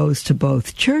she goes to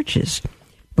both churches,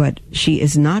 but she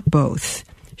is not both.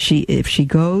 If she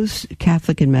goes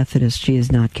Catholic and Methodist, she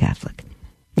is not Catholic.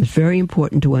 It's very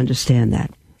important to understand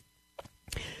that,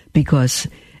 because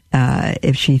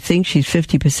if she thinks she's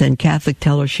 50% Catholic,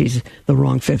 tell her she's the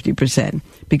wrong 50%.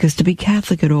 Because to be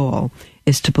Catholic at all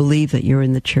is to believe that you're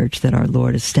in the church that our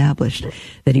Lord established,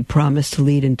 that he promised to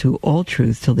lead into all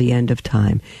truth till the end of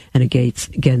time, and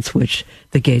against which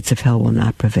the gates of hell will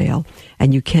not prevail.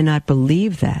 And you cannot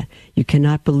believe that. You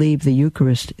cannot believe the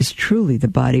Eucharist is truly the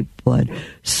body, blood,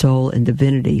 soul, and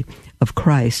divinity of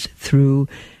Christ through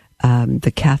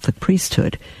the Catholic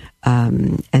priesthood,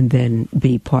 and then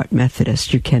be part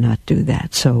Methodist. You cannot do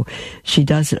that. So she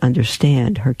doesn't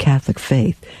understand her Catholic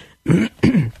faith.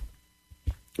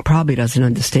 Probably doesn't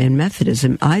understand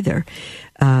Methodism either,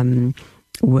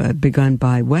 begun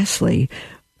by Wesley,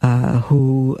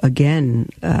 who again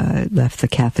left the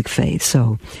Catholic faith.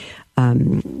 So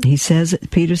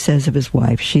Peter says of his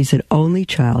wife, she's an only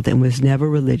child and was never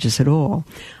religious at all.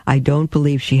 I don't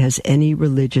believe she has any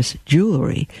religious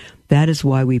jewelry. That is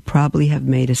why we probably have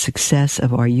made a success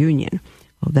of our union.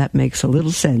 Well, that makes a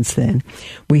little sense then.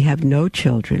 We have no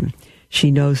children.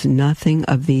 She knows nothing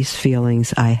of these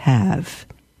feelings I have.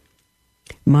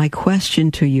 My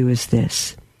question to you is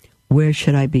this: where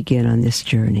should I begin on this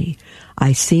journey?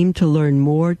 I seem to lean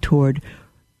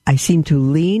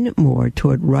more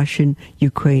toward Russian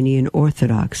Ukrainian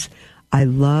Orthodox. I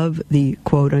love the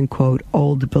quote-unquote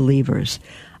old believers.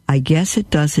 I guess it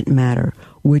doesn't matter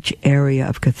which area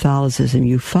of Catholicism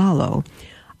you follow.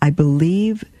 I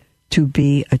believe to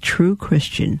be a true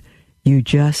Christian, you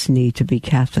just need to be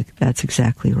Catholic. That's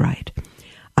exactly right.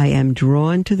 I am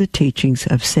drawn to the teachings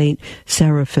of Saint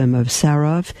Seraphim of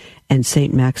Sarov and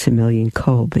Saint Maximilian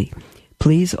Kolbe.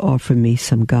 Please offer me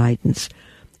some guidance.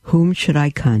 Whom should I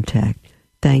contact?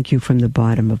 Thank you from the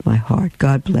bottom of my heart.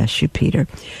 God bless you, Peter.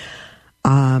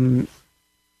 I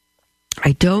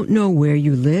don't know where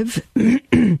you live,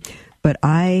 but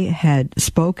I had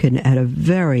spoken at a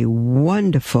very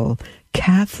wonderful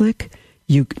Catholic,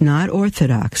 not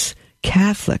Orthodox,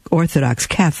 Catholic,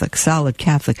 solid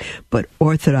Catholic, but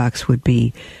Orthodox would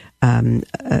be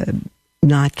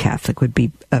not Catholic, would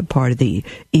be a part of the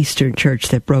Eastern Church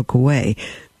that broke away.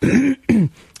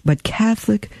 But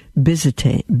Catholic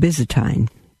Byzantine,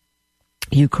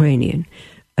 Ukrainian,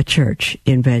 a church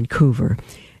in Vancouver.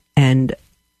 And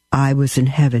I was in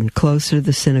heaven, closer to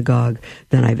the synagogue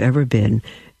than I've ever been,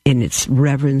 in its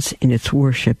reverence, in its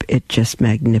worship. It's just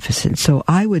magnificent. So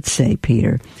I would say,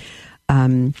 Peter,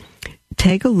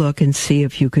 take a look and see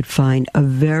if you could find a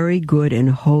very good and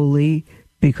holy,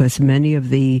 because many of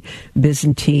the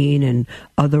Byzantine and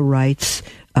other rites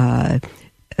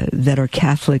that are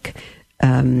Catholic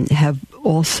have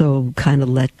also kind of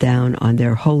let down on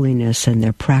their holiness and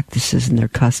their practices and their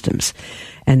customs,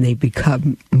 and they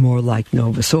become more like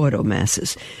Novus Ordo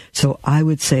masses. So I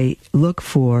would say look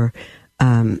for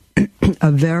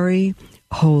a very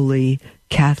holy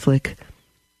Catholic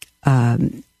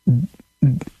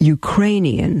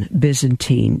Ukrainian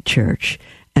Byzantine church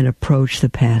and approach the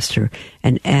pastor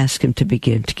and ask him to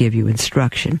begin to give you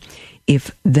instruction.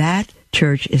 If that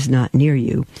church is not near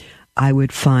you, I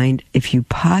would find, if you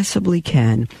possibly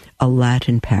can, a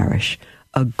Latin parish,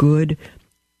 a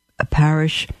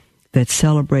parish that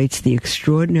celebrates the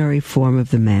extraordinary form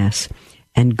of the Mass,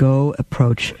 and go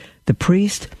approach the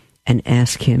priest and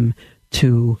ask him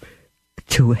to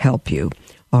help you,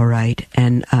 all right,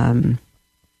 and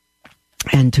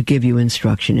to give you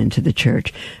instruction into the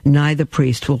church. Neither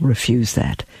priest will refuse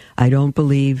that. I don't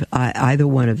believe either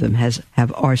one of them have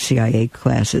RCIA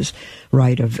classes,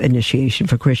 rite of initiation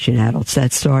for Christian adults.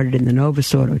 That started in the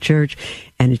Novus Ordo Church,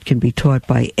 and it can be taught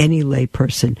by any lay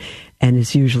person and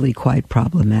is usually quite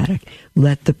problematic.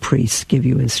 Let the priest give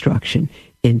you instruction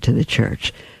into the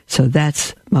church. So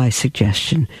that's my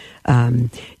suggestion.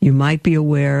 You might be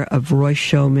aware of Roy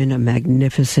Schoeman, a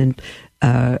magnificent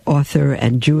author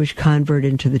and Jewish convert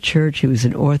into the church. He was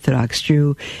an Orthodox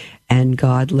Jew, and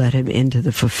God led him into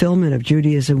the fulfillment of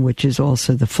Judaism, which is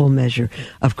also the full measure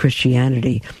of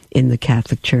Christianity in the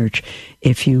Catholic Church.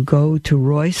 If you go to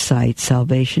Roy's site,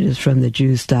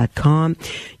 salvationisfromthejews.com,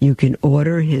 you can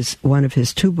order one of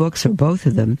his 2 books, or both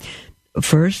of them.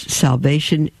 First,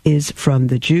 Salvation is from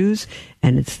the Jews,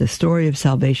 and it's the story of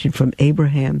salvation from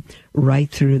Abraham right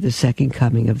through the second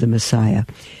coming of the Messiah.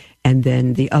 And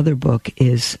then the other book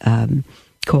is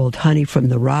called Honey from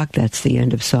the Rock. That's the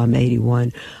end of Psalm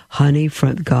 81.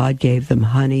 God gave them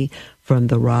honey from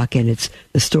the rock, and it's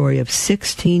the story of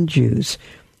 16 Jews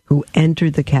who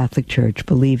entered the Catholic Church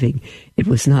believing it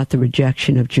was not the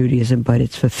rejection of Judaism, but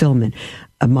its fulfillment.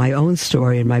 My own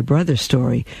story and my brother's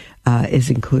story is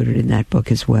included in that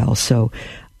book as well. So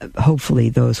hopefully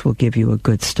those will give you a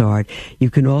good start.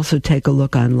 You can also take a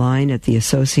look online at the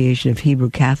Association of Hebrew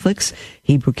Catholics,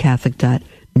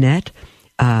 HebrewCatholic.net,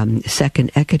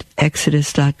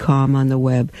 secondexodus.com on the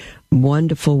web.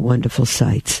 Wonderful, wonderful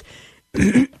sites.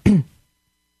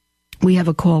 We have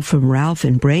a call from Ralph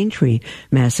in Braintree,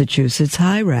 Massachusetts.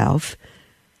 Hi, Ralph.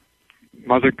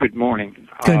 Mother, good morning.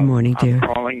 Good morning, dear.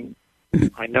 I'm calling.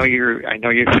 I know you're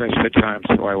pressed for time,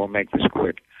 so I will make this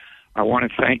quick. I want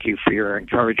to thank you for your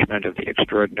encouragement of the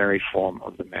extraordinary form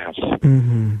of the Mass.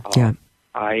 Mm-hmm. Yeah.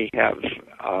 I have,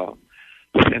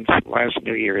 since last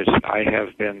New Year's, I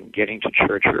have been getting to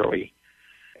church early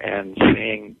and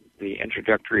saying the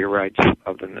introductory rites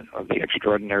of the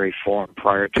extraordinary form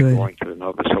prior to going to the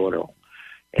Novus Ordo.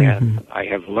 And I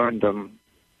have learned them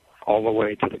all the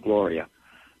way to the Gloria.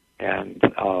 And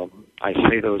I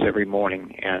say those every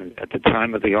morning. And at the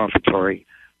time of the offertory,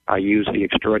 I use the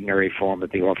extraordinary form of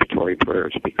the offertory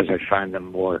prayers because I find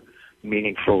them more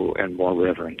meaningful and more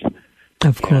reverent.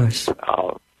 Of course.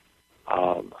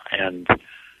 And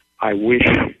I wish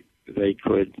they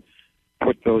could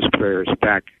put those prayers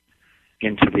back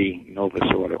into the Novus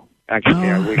Ordo. Actually,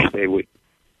 I wish they would.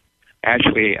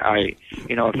 Actually,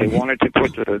 if they wanted to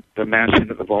put the Mass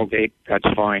into the Vulgate, that's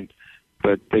fine.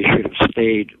 But they should have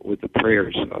stayed with the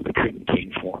prayers of the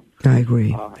Tridentine form. I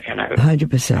agree.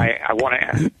 100%. I want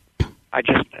to. I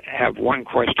just have one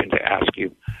question to ask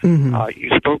you. Mm-hmm. You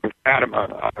spoke of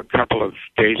Fatima a couple of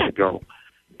days ago,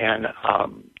 and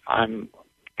I'm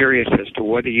curious as to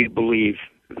whether you believe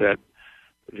that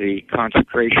the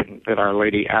consecration that Our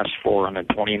Lady asked for on the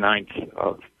 29th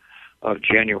of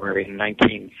January in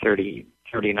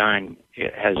 1939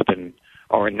 has been,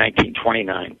 or in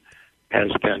 1929,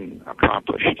 has been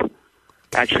accomplished.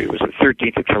 Actually, it was the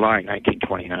 13th of July,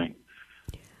 1929.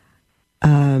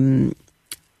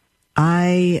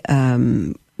 I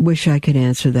wish I could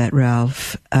answer that,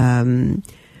 Ralph.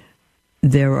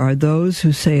 There are those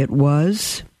who say it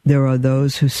was. There are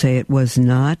those who say it was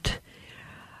not.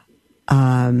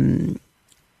 I've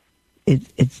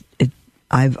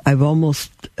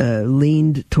almost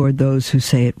leaned toward those who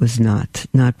say it was not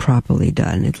properly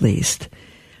done, at least.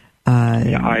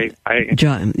 John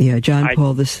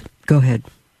Paul, go ahead.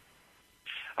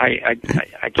 I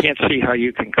can't see how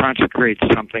you can consecrate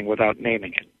something without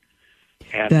naming it.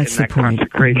 And that's in that the point.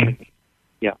 Consecration,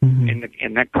 mm-hmm.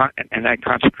 in that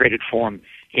consecrated form,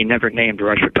 he never named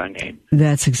Russia by name.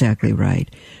 That's exactly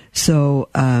right. So,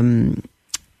 and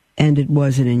it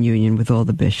wasn't in union with all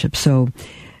the bishops. So,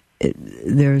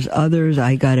 there's others.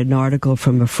 I got an article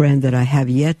from a friend that I have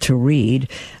yet to read.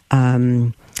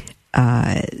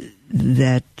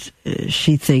 That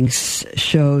she thinks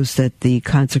shows that the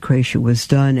consecration was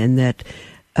done, and that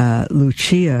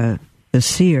Lucia, the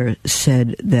seer,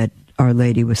 said that Our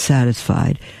Lady was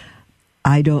satisfied.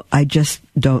 I just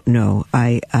don't know.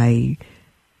 I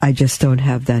just don't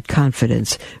have that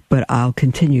confidence, but I'll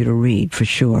continue to read for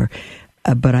sure.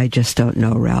 But I just don't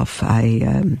know, Ralph.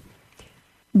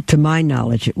 To my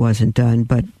knowledge, it wasn't done,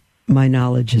 but my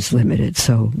knowledge is limited,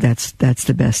 so that's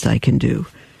the best I can do.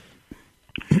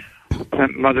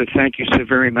 Mother, thank you so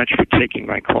very much for taking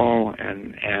my call,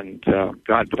 and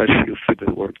God bless you for the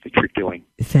work that you're doing.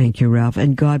 Thank you, Ralph,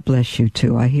 and God bless you,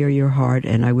 too. I hear your heart,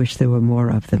 and I wish there were more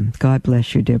of them. God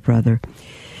bless you, dear brother.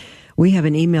 We have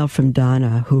an email from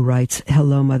Donna who writes,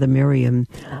 "Hello, Mother Miriam.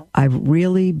 I've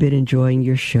really been enjoying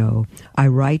your show. I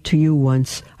wrote to you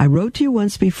once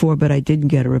before, but I didn't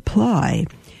get a reply.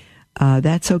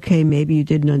 That's okay. Maybe you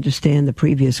didn't understand the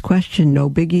previous question. No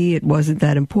biggie. It wasn't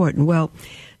that important." Well,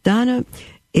 Donna,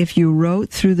 if you wrote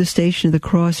through the Station of the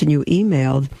Cross and you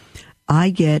emailed,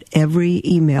 I get every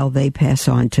email they pass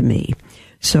on to me.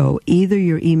 So either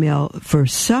your email, for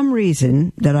some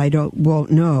reason that I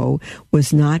won't know,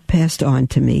 was not passed on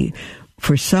to me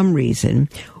for some reason,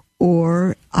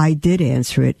 or I did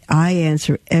answer it. I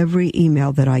answer every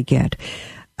email that I get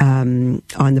on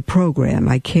the program.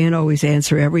 I can't always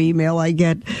answer every email I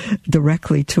get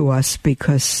directly to us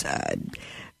because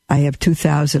I have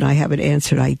 2,000 I haven't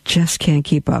answered. I just can't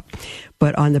keep up.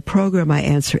 But on the program, I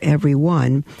answer every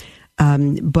one.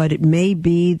 But it may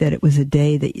be that it was a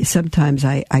day that sometimes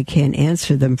I can't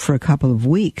answer them for a couple of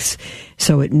weeks.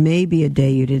 So it may be a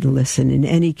day you didn't listen. In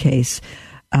any case,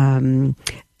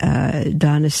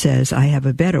 Donna says, I have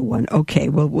a better one. Okay,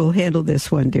 well, we'll handle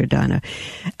this one, dear Donna.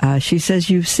 She says,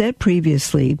 you've said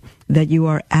previously that you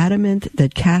are adamant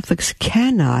that Catholics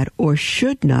cannot or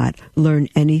should not learn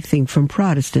anything from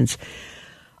Protestants.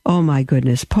 Oh, my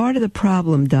goodness. Part of the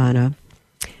problem, Donna,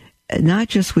 not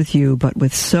just with you, but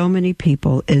with so many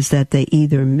people, is that they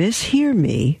either mishear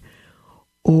me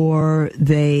or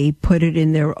they put it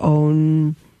in their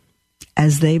own,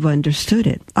 as they've understood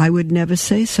it. I would never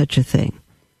say such a thing.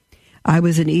 I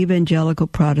was an evangelical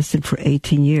Protestant for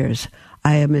 18 years.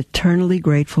 I am eternally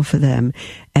grateful for them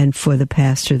and for the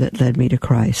pastor that led me to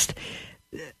Christ.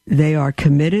 They are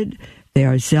committed, they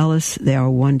are zealous, they are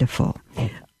wonderful.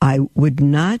 I would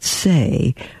not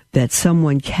say that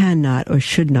someone cannot or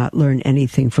should not learn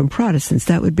anything from Protestants.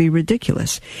 That would be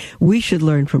ridiculous. We should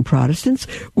learn from Protestants.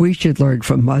 We should learn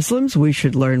from Muslims. We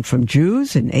should learn from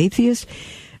Jews and atheists.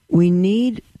 We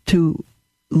need to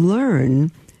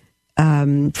learn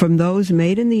from those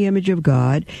made in the image of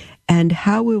God. And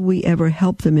how will we ever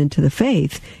help them into the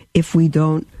faith if we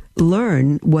don't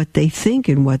learn what they think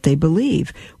and what they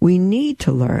believe? We need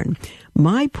to learn.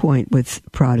 My point with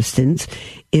Protestants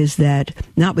is that,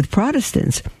 not with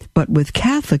Protestants, but with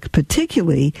Catholics,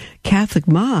 particularly Catholic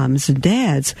moms and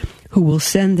dads who will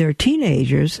send their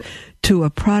teenagers to a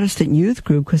Protestant youth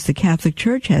group because the Catholic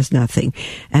Church has nothing.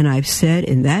 And I've said,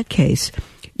 in that case,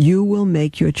 you will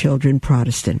make your children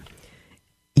Protestant.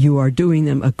 You are doing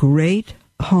them a great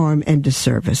harm and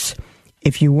disservice.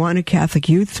 If you want a Catholic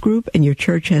youth group and your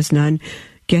church has none,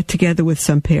 get together with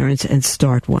some parents and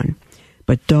start one.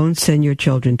 But don't send your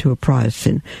children to a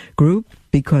Protestant group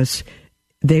because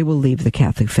they will leave the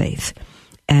Catholic faith.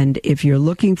 And if you're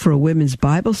looking for a women's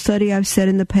Bible study, I've said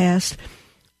in the past,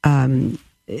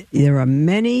 there are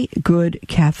many good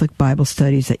Catholic Bible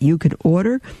studies that you can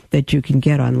order, that you can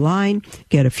get online,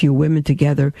 get a few women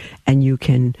together, and you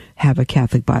can have a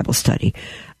Catholic Bible study.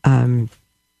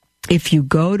 If you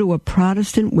go to a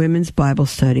Protestant women's Bible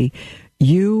study,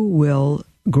 you will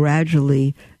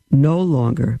gradually no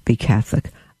longer be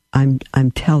Catholic.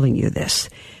 I'm telling you this.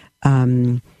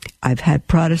 I've had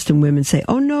Protestant women say,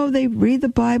 oh no, they read the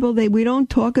Bible, we don't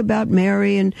talk about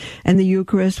Mary and the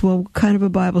Eucharist. Well, what kind of a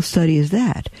Bible study is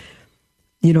that?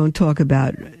 You don't talk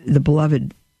about the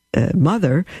beloved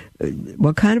mother.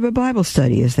 What kind of a Bible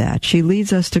study is that? She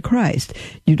leads us to Christ.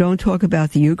 You don't talk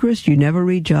about the Eucharist. You never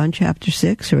read John chapter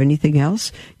 6 or anything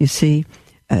else. You see,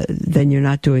 then you're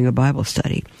not doing a Bible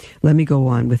study. Let me go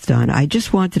on with Donna. I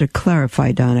just wanted to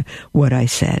clarify, Donna, what I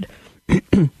said.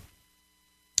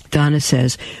 Donna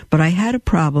says, but I had a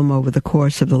problem over the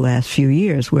course of the last few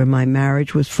years where my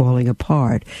marriage was falling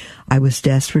apart. I was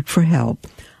desperate for help.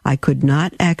 I could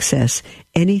not access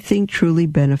anything truly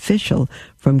beneficial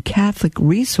from Catholic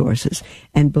resources,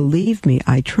 and believe me,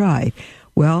 I tried.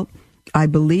 Well, I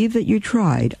believe that you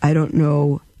tried. I don't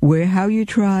know how you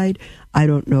tried. I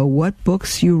don't know what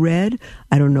books you read.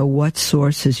 I don't know what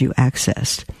sources you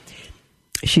accessed.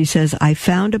 She says, I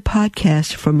found a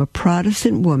podcast from a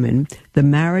Protestant woman, the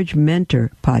Marriage Mentor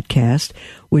podcast,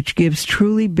 which gives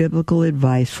truly biblical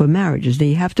advice for marriages. Now,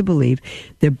 you have to believe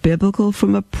they're biblical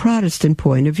from a Protestant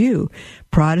point of view.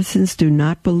 Protestants do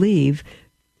not believe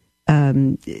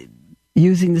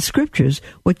using the Scriptures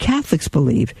what Catholics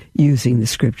believe using the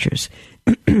Scriptures.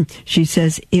 She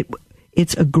says,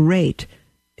 it's a great,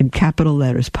 in capital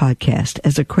letters, podcast.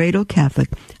 As a cradle Catholic,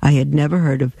 I had never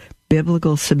heard of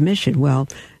biblical submission. Well,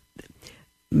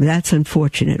 that's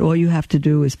unfortunate. All you have to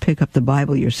do is pick up the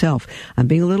Bible yourself. I'm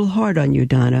being a little hard on you,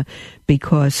 Donna,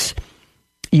 because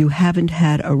you haven't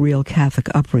had a real Catholic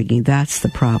upbringing. That's the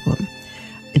problem.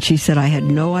 And she said, I had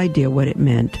no idea what it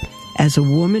meant. As a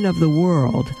woman of the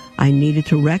world, I needed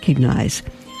to recognize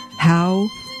how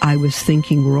I was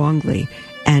thinking wrongly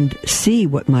and see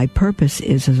what my purpose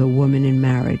is as a woman in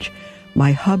marriage.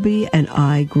 My hubby and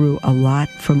I grew a lot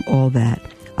from all that.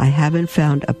 I haven't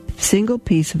found a single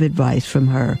piece of advice from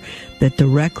her that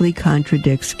directly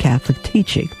contradicts Catholic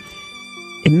teaching.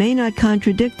 It may not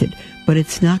contradict it, but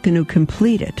it's not going to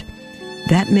complete it.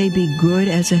 That may be good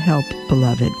as a help,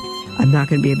 beloved. I'm not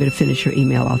going to be able to finish your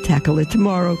email. I'll tackle it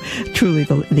tomorrow. Truly,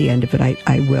 the end of it,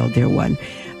 I will, dear one.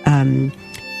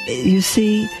 You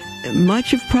see,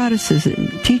 much of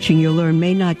Protestant teaching, you'll learn,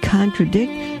 may not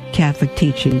contradict Catholic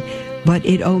teaching, but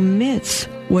it omits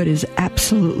what is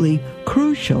absolutely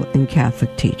crucial in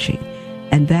Catholic teaching.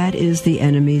 And that is the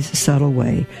enemy's subtle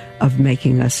way of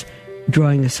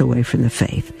drawing us away from the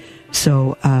faith.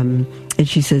 So, and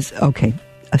she says, okay,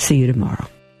 I'll see you tomorrow.